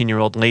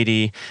 113-year-old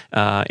lady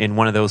in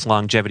one of those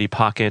longevity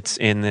pockets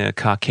in the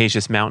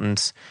Caucasus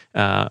Mountains,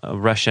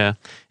 Russia,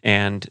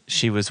 and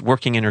she was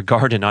working in her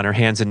garden on her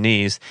hands and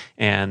knees,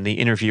 and the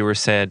interviewer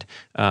said,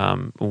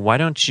 why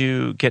don't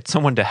you get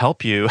someone to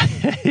help you?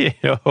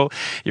 You're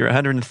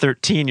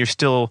 113, you're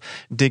still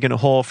digging a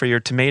hole for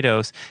your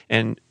tomatoes.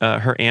 And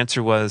her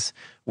answer was,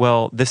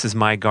 well, this is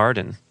my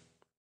garden.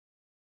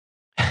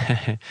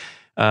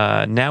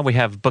 Now we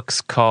have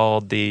books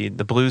called the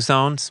Blue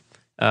Zones,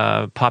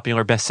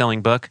 popular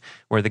best-selling book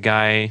where the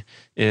guy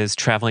is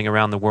traveling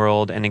around the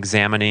world and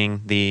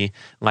examining the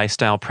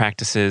lifestyle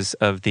practices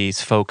of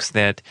these folks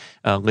that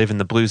live in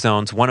the blue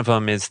zones. One of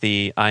them is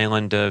the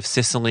island of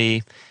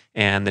Sicily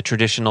and the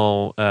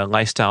traditional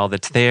lifestyle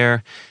that's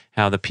there,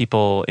 how the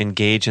people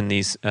engage in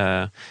these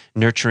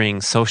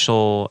nurturing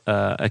social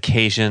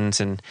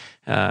occasions, and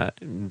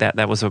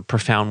that was a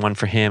profound one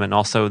for him. And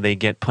also they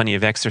get plenty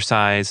of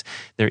exercise.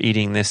 They're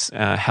eating this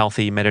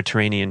healthy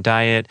Mediterranean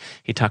diet.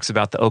 He talks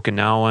about the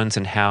Okinawans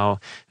and how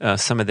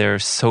some of their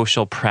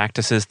social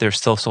practices, their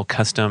social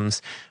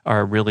customs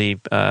are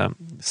really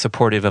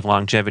supportive of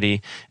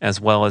longevity,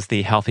 as well as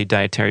the healthy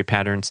dietary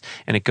patterns.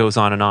 And it goes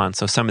on and on.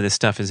 So some of this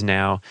stuff is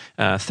now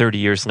 30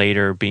 years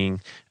later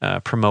being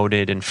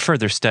promoted and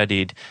further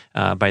studied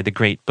by the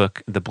great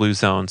book, The Blue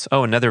Zones.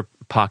 Oh, another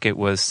pocket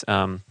was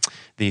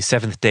the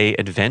Seventh-day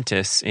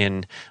Adventists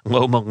in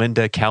Loma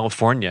Linda,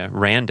 California,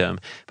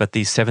 random, but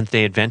these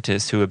Seventh-day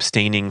Adventists who are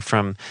abstaining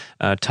from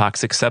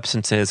toxic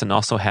substances and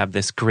also have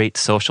this great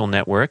social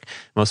network.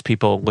 Most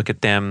people look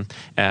at them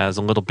as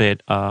a little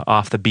bit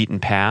off the beaten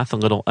path, a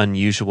little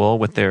unusual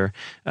with their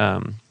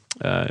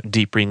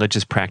deep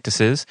religious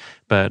practices,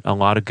 but a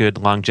lot of good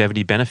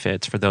longevity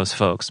benefits for those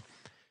folks.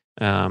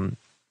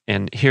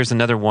 And here's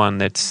another one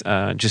that's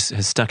just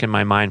has stuck in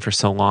my mind for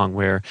so long,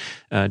 where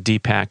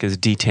Deepak is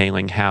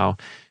detailing how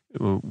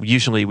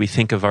usually we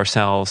think of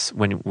ourselves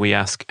when we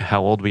ask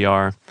how old we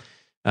are.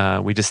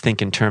 We just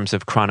think in terms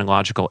of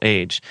chronological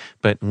age,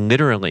 but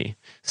literally,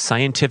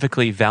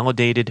 scientifically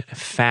validated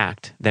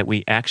fact that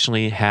we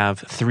actually have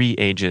 3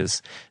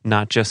 ages,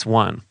 not just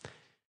one.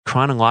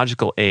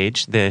 Chronological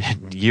age, the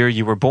year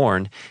you were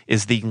born,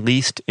 is the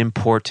least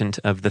important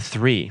of the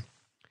 3.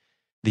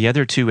 The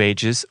other 2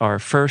 ages are,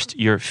 first,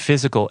 your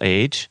physical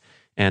age,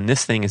 and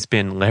this thing has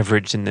been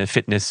leveraged in the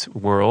fitness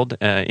world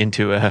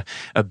into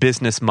a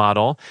business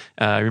model.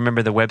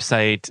 Remember the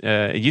website,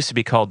 it used to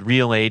be called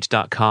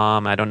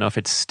realage.com. I don't know if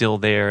it's still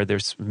there.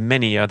 There's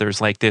many others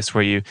like this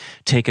where you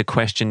take a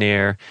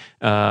questionnaire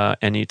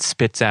and it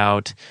spits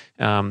out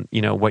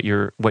what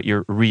your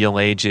real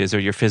age is or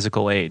your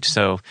physical age.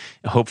 So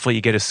hopefully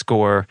you get a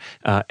score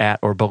at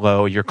or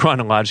below your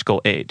chronological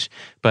age.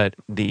 But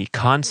the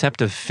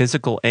concept of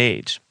physical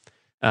age,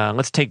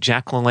 Let's take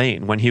Jack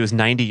LaLanne. When he was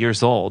 90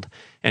 years old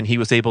and he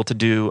was able to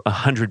do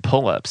 100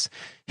 pull-ups,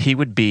 he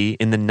would be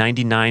in the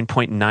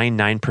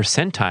 99.99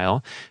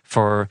 percentile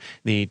for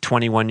the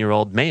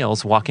 21-year-old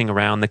males walking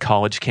around the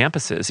college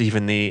campuses,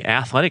 even the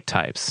athletic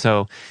types.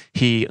 So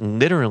he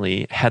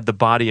literally had the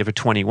body of a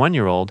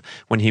 21-year-old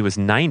when he was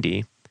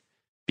 90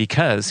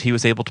 because he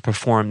was able to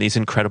perform these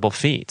incredible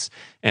feats.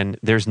 And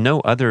there's no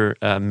other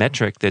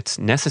metric that's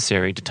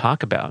necessary to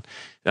talk about.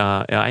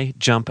 I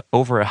jump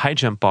over a high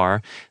jump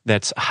bar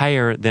that's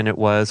higher than it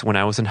was when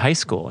I was in high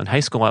school. In high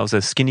school, I was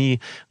a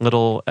skinny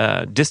little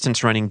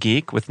distance running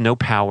geek with no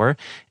power,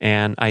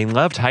 and I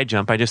loved high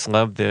jump. I just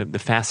loved the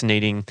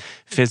fascinating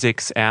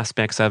physics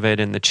aspects of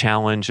it and the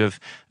challenge of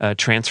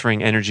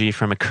transferring energy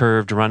from a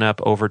curved run up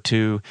over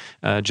to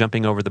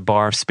jumping over the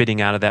bar,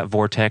 spitting out of that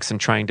vortex and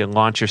trying to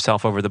launch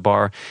yourself over the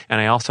bar. And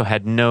I also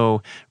had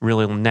no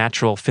really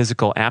natural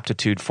physical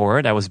aptitude for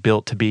it. I was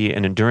built to be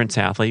an endurance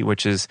athlete,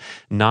 which is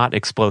not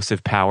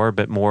explosive power,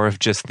 but more of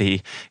just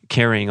the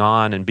carrying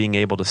on and being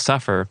able to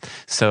suffer.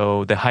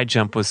 So the high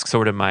jump was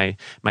sort of my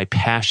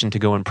passion to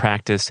go and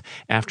practice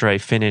after I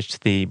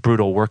finished the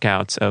brutal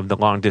workouts of the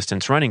long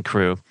distance running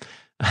crew.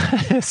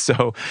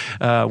 So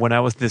when I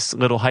was this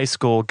little high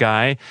school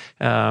guy,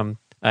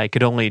 I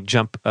could only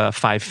jump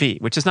 5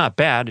 feet, which is not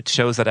bad. It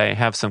shows that I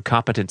have some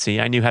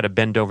competency. I knew how to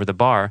bend over the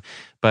bar.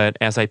 But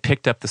as I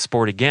picked up the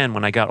sport again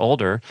when I got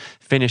older,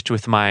 finished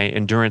with my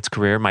endurance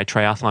career, my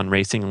triathlon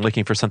racing, and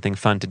looking for something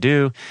fun to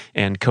do,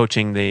 and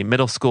coaching the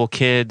middle school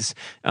kids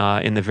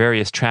in the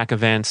various track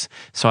events.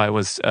 So I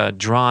was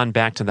drawn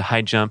back to the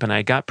high jump, and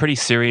I got pretty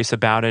serious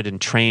about it and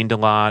trained a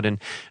lot and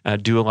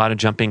do a lot of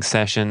jumping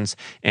sessions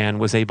and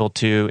was able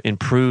to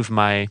improve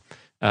my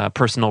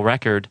personal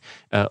record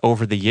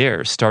over the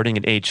years. Starting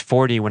at age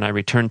 40, when I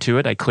returned to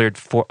it, I cleared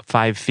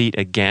 5 feet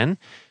again.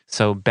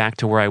 So back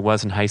to where I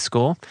was in high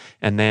school.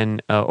 And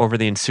then over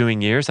the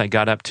ensuing years, I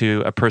got up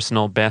to a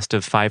personal best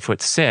of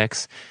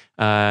 5'6",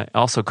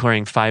 also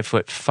clearing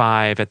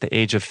 5'5" at the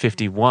age of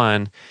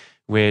 51,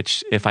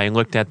 which if I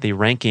looked at the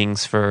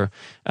rankings for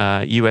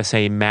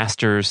USA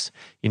Masters,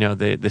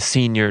 the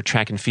senior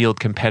track and field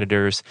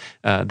competitors,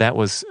 that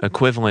was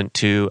equivalent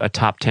to a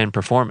top 10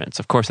 performance.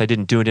 Of course, I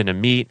didn't do it in a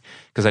meet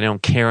because I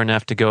don't care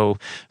enough to go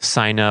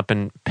sign up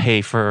and pay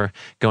for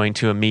going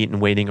to a meet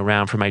and waiting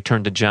around for my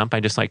turn to jump.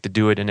 I just like to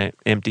do it in an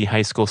empty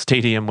high school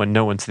stadium when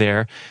no one's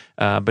there.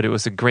 But it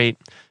was a great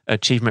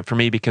achievement for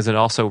me because it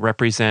also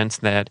represents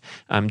that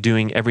I'm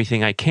doing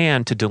everything I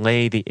can to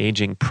delay the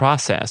aging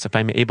process. If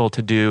I'm able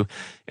to do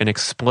an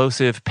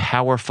explosive,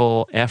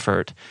 powerful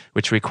effort,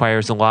 which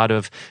requires a lot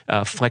of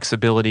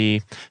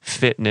flexibility,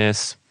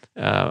 fitness,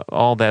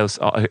 all those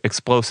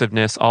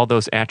explosiveness, all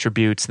those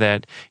attributes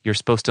that you're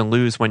supposed to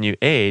lose when you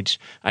age,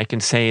 I can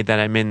say that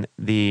I'm in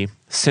the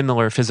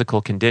similar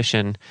physical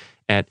condition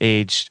at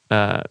age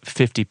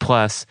 50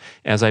 plus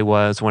as I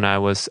was when I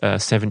was a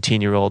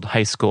 17-year-old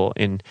high school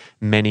in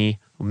many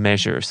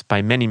measures,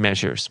 by many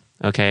measures,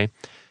 okay?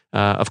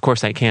 Of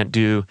course, I can't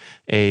do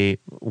a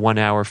 1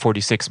 hour,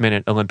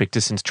 46-minute Olympic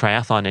distance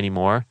triathlon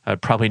anymore.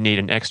 I'd probably need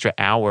an extra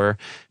hour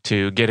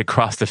to get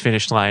across the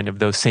finish line of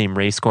those same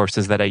race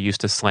courses that I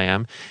used to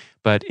slam.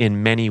 But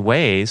in many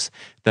ways,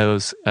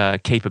 those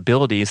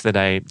capabilities that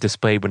I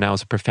displayed when I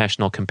was a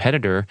professional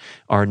competitor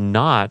are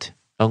not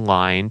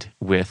aligned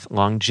with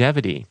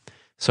longevity.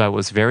 So I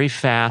was very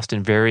fast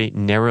and very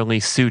narrowly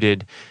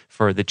suited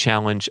for the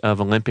challenge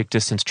of Olympic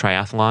distance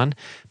triathlon,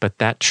 but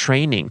that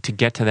training to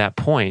get to that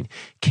point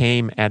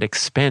came at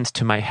expense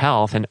to my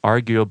health and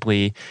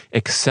arguably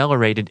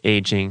accelerated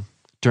aging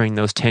during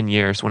those 10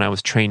 years when I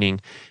was training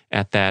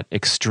at that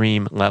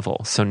extreme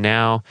level. So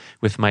now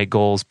with my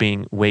goals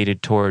being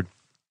weighted toward,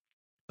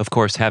 of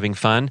course, having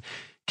fun,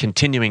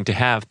 continuing to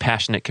have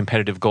passionate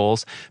competitive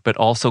goals, but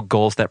also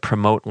goals that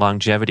promote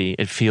longevity,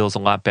 it feels a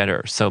lot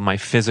better. So my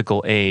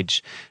physical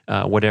age,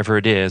 whatever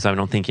it is, I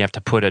don't think you have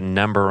to put a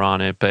number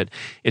on it, but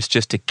it's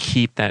just to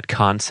keep that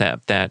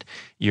concept that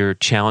you're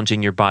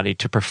challenging your body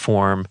to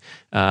perform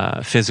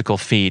physical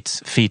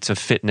feats of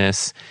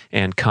fitness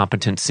and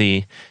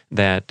competency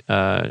that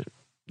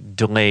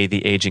delay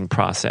the aging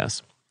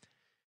process.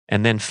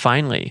 And then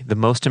finally, the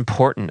most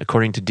important,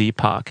 according to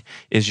Deepak,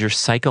 is your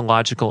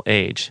psychological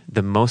age.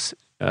 The most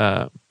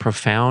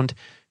profound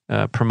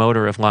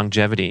promoter of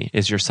longevity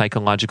is your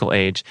psychological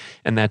age,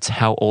 and that's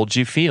how old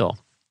you feel.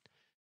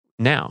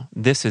 Now,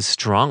 this is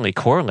strongly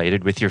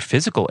correlated with your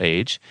physical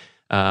age.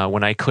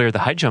 When I clear the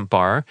high jump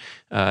bar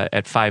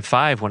at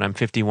 5'5", when I'm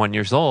 51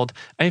 years old,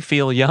 I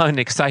feel young,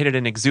 excited,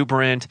 and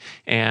exuberant.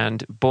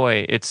 And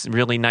boy, it's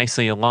really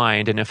nicely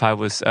aligned. And if I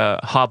was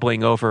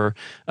hobbling over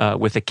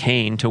with a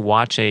cane to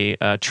watch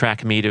a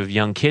track meet of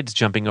young kids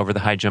jumping over the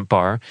high jump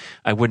bar,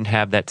 I wouldn't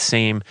have that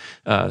same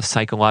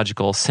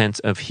psychological sense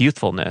of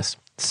youthfulness.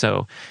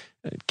 So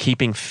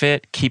keeping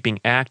fit, keeping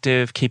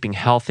active, keeping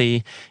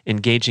healthy,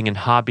 engaging in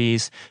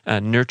hobbies,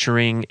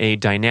 nurturing a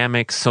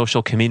dynamic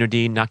social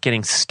community, not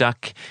getting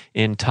stuck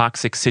in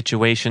toxic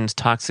situations,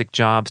 toxic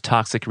jobs,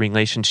 toxic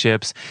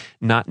relationships,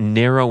 not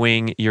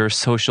narrowing your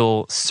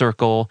social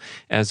circle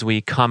as we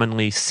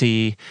commonly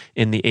see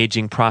in the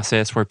aging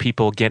process where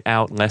people get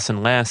out less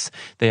and less.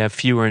 They have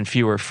fewer and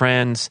fewer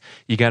friends.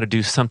 You got to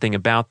do something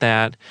about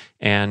that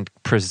and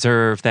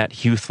preserve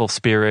that youthful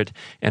spirit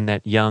and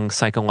that young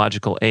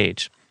psychological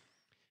age.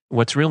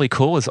 What's really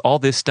cool is all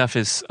this stuff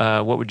is,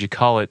 what would you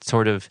call it,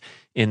 sort of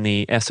in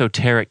the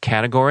esoteric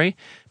category,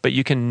 but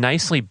you can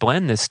nicely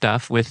blend this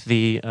stuff with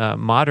the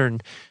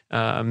modern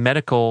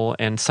medical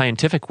and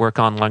scientific work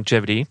on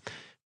longevity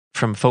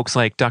from folks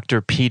like Dr.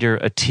 Peter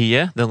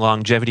Attia, the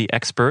longevity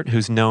expert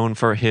who's known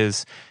for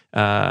his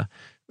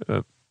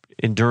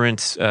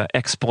endurance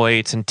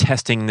exploits and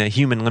testing the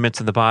human limits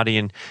of the body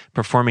and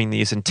performing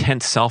these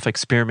intense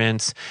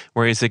self-experiments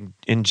where he's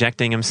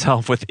injecting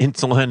himself with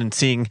insulin and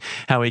seeing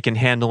how he can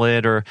handle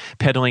it, or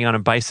pedaling on a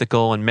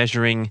bicycle and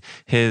measuring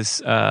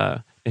his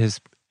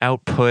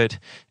output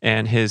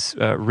and his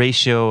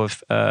ratio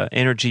of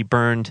energy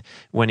burned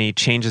when he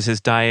changes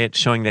his diet,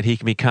 showing that he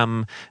can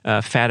become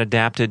fat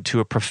adapted to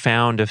a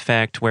profound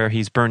effect where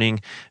he's burning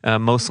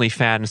mostly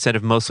fat instead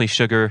of mostly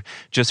sugar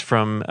just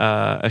from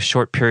a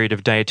short period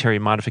of dietary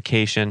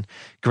modification.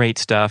 Great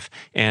stuff.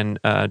 And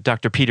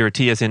Dr. Peter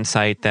Attia's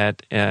insight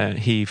that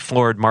he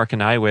floored Mark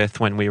and I with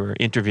when we were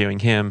interviewing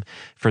him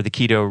for the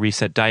Keto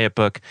Reset Diet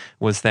book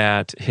was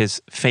that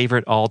his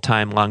favorite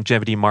all-time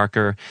longevity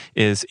marker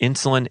is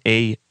insulin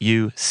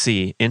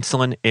AUC,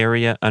 insulin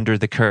area under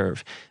the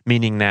curve,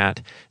 meaning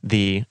that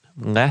the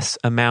less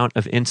amount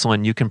of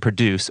insulin you can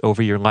produce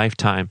over your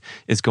lifetime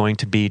is going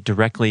to be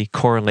directly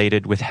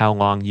correlated with how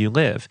long you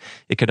live.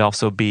 It could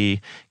also be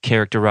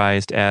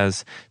characterized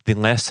as the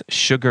less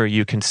sugar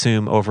you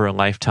consume over a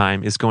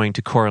lifetime is going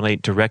to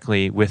correlate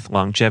directly with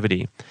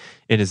longevity.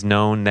 It is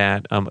known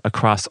that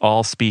across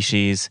all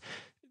species,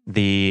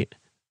 the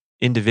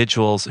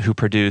individuals who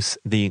produce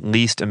the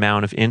least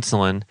amount of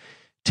insulin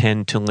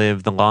tend to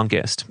live the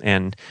longest.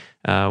 And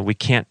we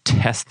can't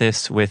test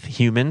this with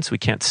humans. We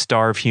can't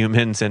starve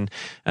humans and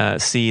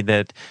see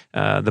that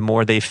the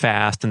more they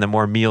fast and the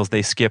more meals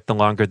they skip, the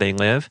longer they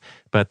live.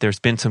 But there's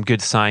been some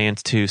good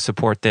science to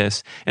support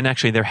this. And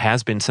actually, there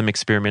has been some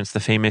experiments,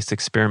 the famous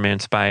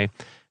experiments by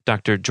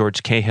Dr.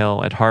 George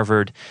Cahill at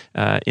Harvard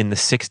in the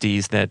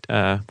 60s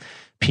that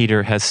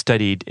Peter has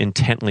studied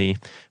intently,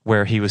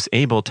 where he was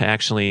able to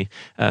actually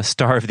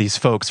starve these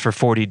folks for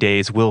 40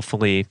 days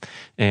willfully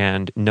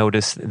and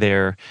notice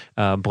their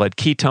blood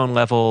ketone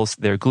levels,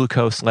 their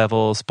glucose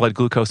levels, blood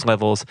glucose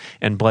levels,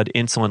 and blood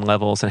insulin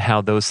levels, and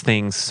how those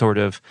things sort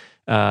of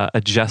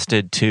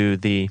adjusted to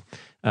the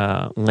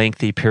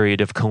lengthy period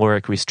of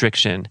caloric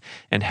restriction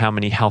and how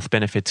many health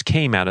benefits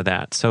came out of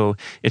that. So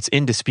it's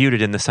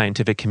indisputed in the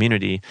scientific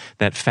community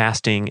that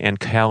fasting and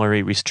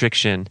calorie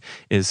restriction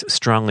is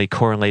strongly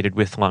correlated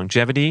with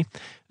longevity.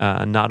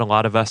 Not a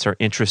lot of us are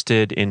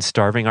interested in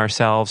starving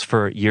ourselves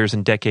for years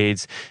and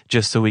decades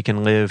just so we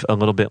can live a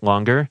little bit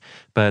longer.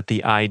 But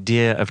the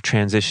idea of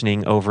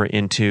transitioning over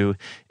into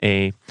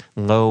a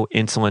low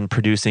insulin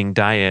producing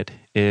diet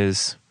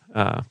is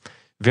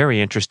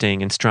very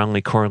interesting and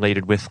strongly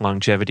correlated with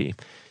longevity.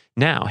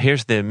 Now,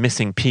 here's the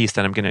missing piece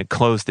that I'm going to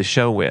close the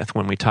show with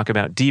when we talk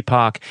about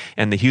Deepak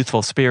and the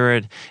youthful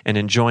spirit and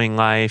enjoying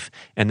life,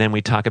 and then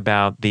we talk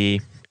about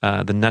the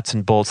nuts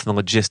and bolts and the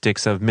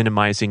logistics of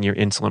minimizing your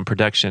insulin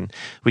production.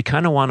 We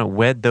kind of want to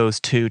wed those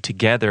two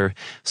together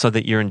so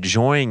that you're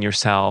enjoying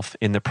yourself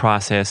in the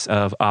process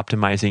of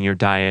optimizing your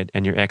diet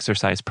and your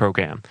exercise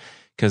program.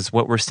 Because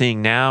what we're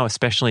seeing now,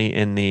 especially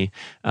in the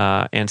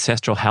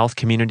ancestral health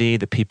community,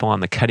 the people on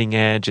the cutting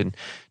edge and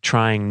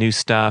trying new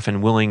stuff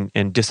and willing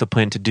and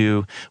disciplined to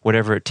do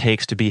whatever it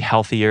takes to be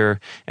healthier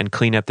and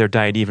clean up their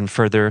diet even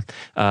further,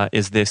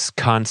 is this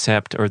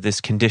concept or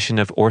this condition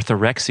of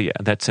orthorexia.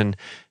 That's an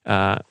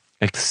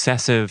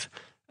excessive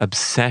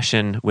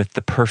obsession with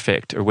the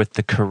perfect or with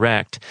the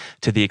correct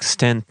to the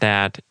extent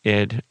that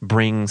it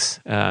brings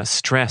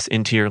stress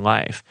into your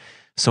life.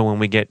 So when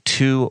we get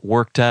too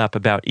worked up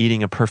about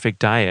eating a perfect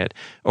diet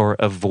or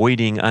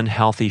avoiding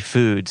unhealthy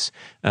foods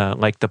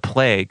like the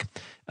plague,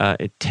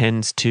 it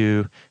tends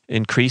to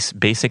increase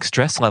basic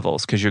stress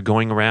levels because you're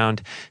going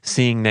around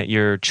seeing that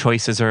your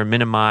choices are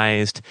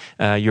minimized.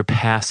 You're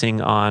passing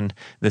on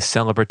the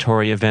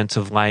celebratory events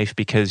of life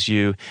because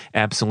you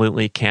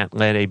absolutely can't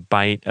let a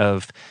bite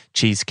of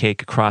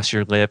cheesecake across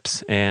your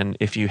lips. And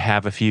if you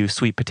have a few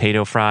sweet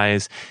potato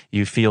fries,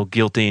 you feel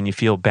guilty and you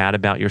feel bad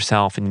about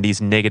yourself. And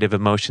these negative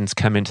emotions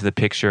come into the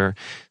picture.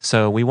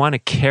 So we want to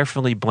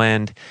carefully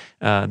blend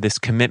this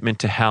commitment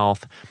to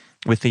health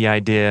with the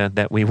idea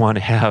that we want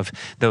to have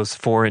those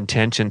four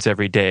intentions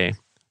every day,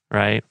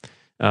 right?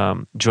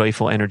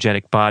 Joyful,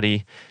 energetic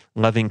body,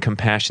 loving,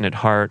 compassionate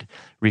heart,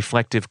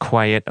 reflective,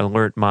 quiet,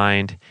 alert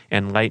mind,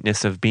 and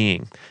lightness of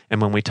being. And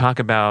when we talk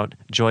about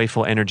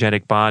joyful,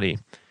 energetic body,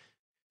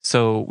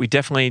 So we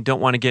definitely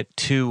don't want to get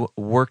too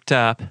worked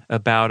up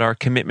about our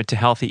commitment to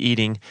healthy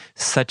eating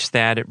such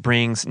that it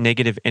brings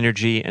negative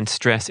energy and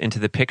stress into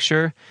the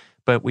picture.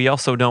 But we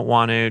also don't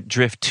want to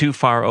drift too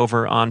far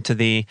over onto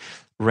the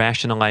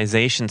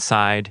rationalization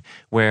side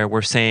where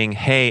we're saying,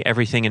 hey,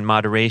 everything in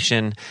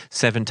moderation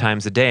 7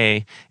 times a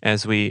day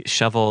as we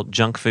shovel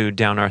junk food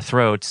down our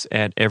throats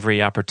at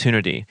every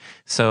opportunity.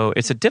 So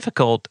it's a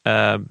difficult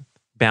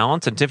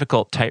balance, a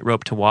difficult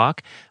tightrope to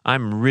walk.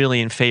 I'm really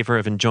in favor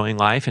of enjoying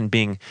life and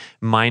being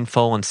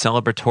mindful and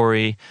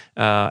celebratory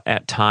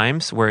at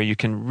times where you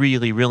can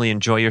really, really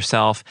enjoy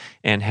yourself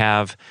and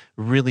have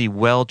really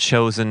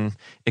well-chosen,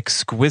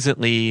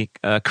 exquisitely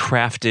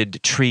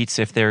crafted treats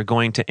if they're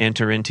going to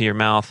enter into your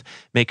mouth.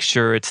 Make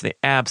sure it's the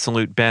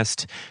absolute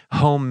best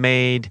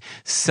homemade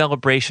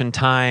celebration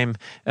time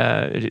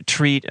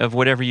treat of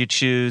whatever you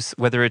choose,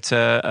 whether it's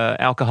a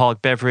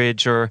alcoholic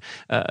beverage or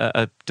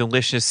a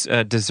delicious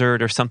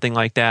dessert or something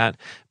like that.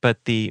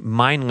 But the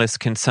mindless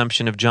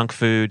consumption of junk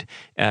food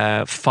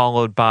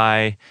followed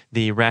by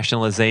the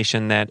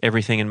rationalization that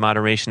everything in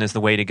moderation is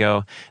the way to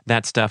go,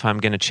 that stuff I'm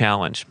going to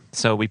challenge.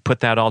 So we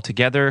put that all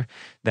together,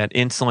 that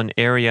insulin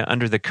area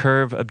under the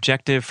curve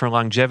objective for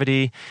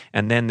longevity,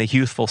 and then the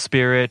youthful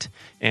spirit,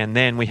 and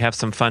then we have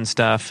some fun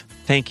stuff.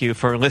 Thank you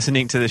for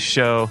listening to this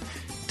show.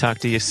 Talk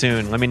to you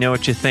soon. Let me know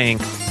what you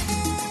think.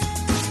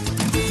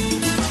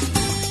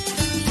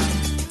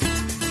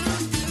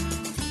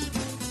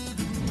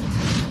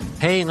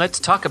 Hey, let's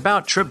talk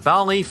about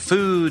Tribali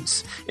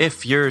Foods.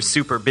 If you're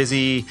super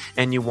busy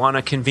and you want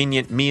a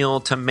convenient meal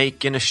to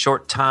make in a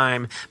short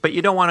time, but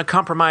you don't want to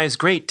compromise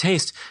great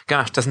taste,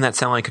 gosh, doesn't that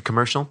sound like a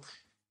commercial?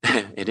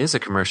 It is a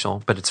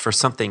commercial, but it's for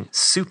something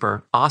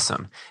super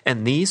awesome.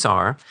 And these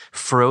are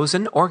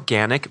frozen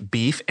organic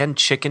beef and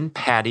chicken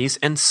patties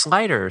and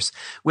sliders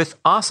with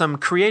awesome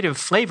creative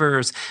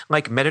flavors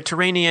like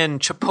Mediterranean,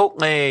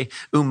 chipotle,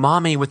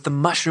 umami with the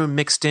mushroom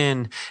mixed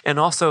in, and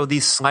also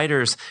these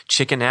sliders,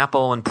 chicken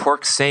apple and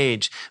pork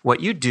sage. What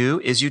you do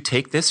is you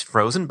take this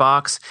frozen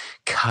box,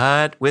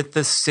 cut with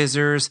the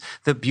scissors,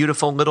 the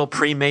beautiful little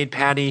pre-made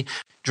patty,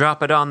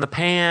 drop it on the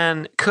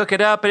pan, cook it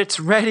up, and it's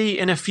ready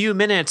in a few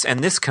minutes.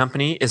 And this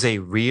company is a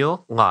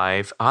real,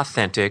 live,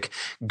 authentic,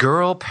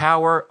 girl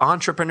power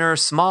entrepreneur,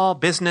 small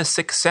business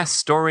success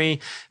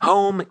story,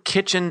 home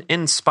kitchen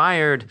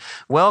inspired.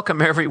 Welcome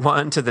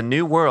everyone to the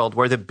new world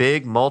where the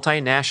big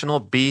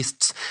multinational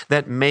beasts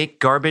that make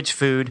garbage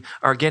food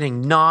are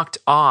getting knocked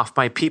off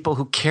by people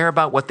who care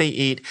about what they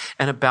eat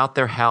and about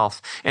their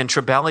health. And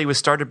Tribali was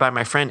started by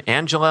my friend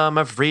Angela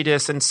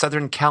Mavridis in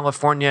Southern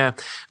California,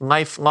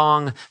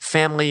 lifelong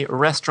family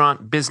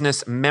restaurant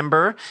business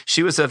member.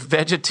 She was a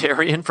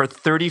vegetarian for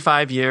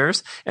 35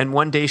 years, and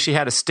one day she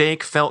had a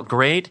steak, felt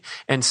great,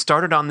 and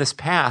started on this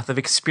path of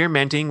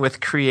experimenting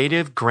with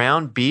creative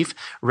ground beef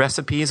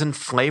recipes and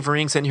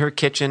flavorings in her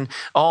kitchen.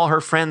 All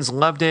her friends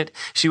loved it.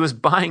 She was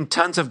buying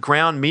tons of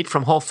ground meat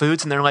from Whole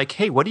Foods, and they're like,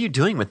 hey, what are you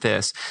doing with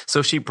this?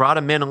 So she brought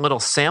them in a little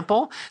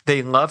sample.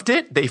 They loved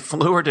it. They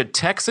flew her to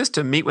Texas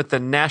to meet with the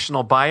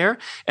national buyer,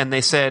 and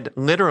they said,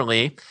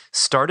 literally,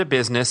 start a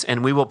business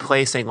and we will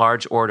place a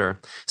large order.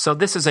 So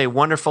this is a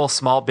wonderful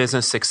small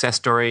business success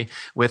story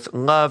with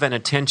love and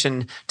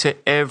attention to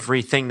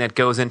everything that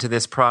goes into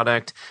this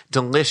product.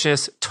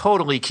 Delicious,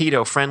 totally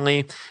keto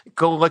friendly.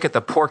 Go look at the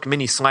pork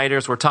mini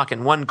sliders. We're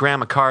talking 1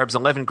 gram of carbs,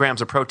 11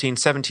 grams of protein,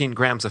 17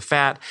 grams of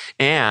fat,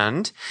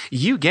 and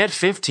you get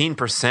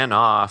 15%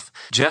 off.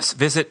 Just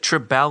visit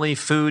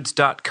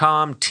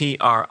tribalifoods.com,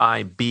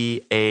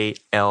 TRIBALI,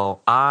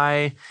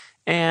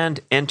 and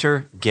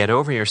enter Get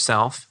Over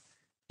Yourself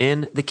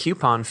in the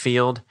coupon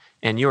field,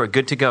 and you are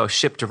good to go.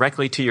 Shipped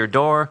directly to your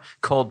door,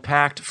 cold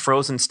packed,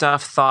 frozen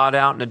stuff, thawed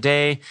out in a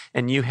day,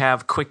 and you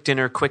have quick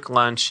dinner, quick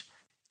lunch.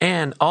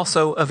 And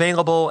also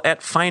available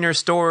at finer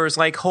stores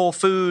like Whole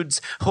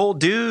Foods, Whole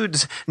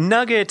Dudes,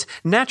 Nugget,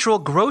 Natural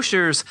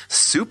Grocers,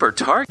 Super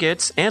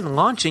Targets, and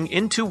launching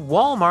into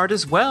Walmart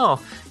as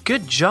well.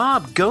 Good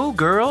job, go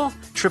girl!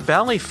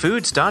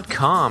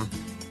 TribaliFoods.com.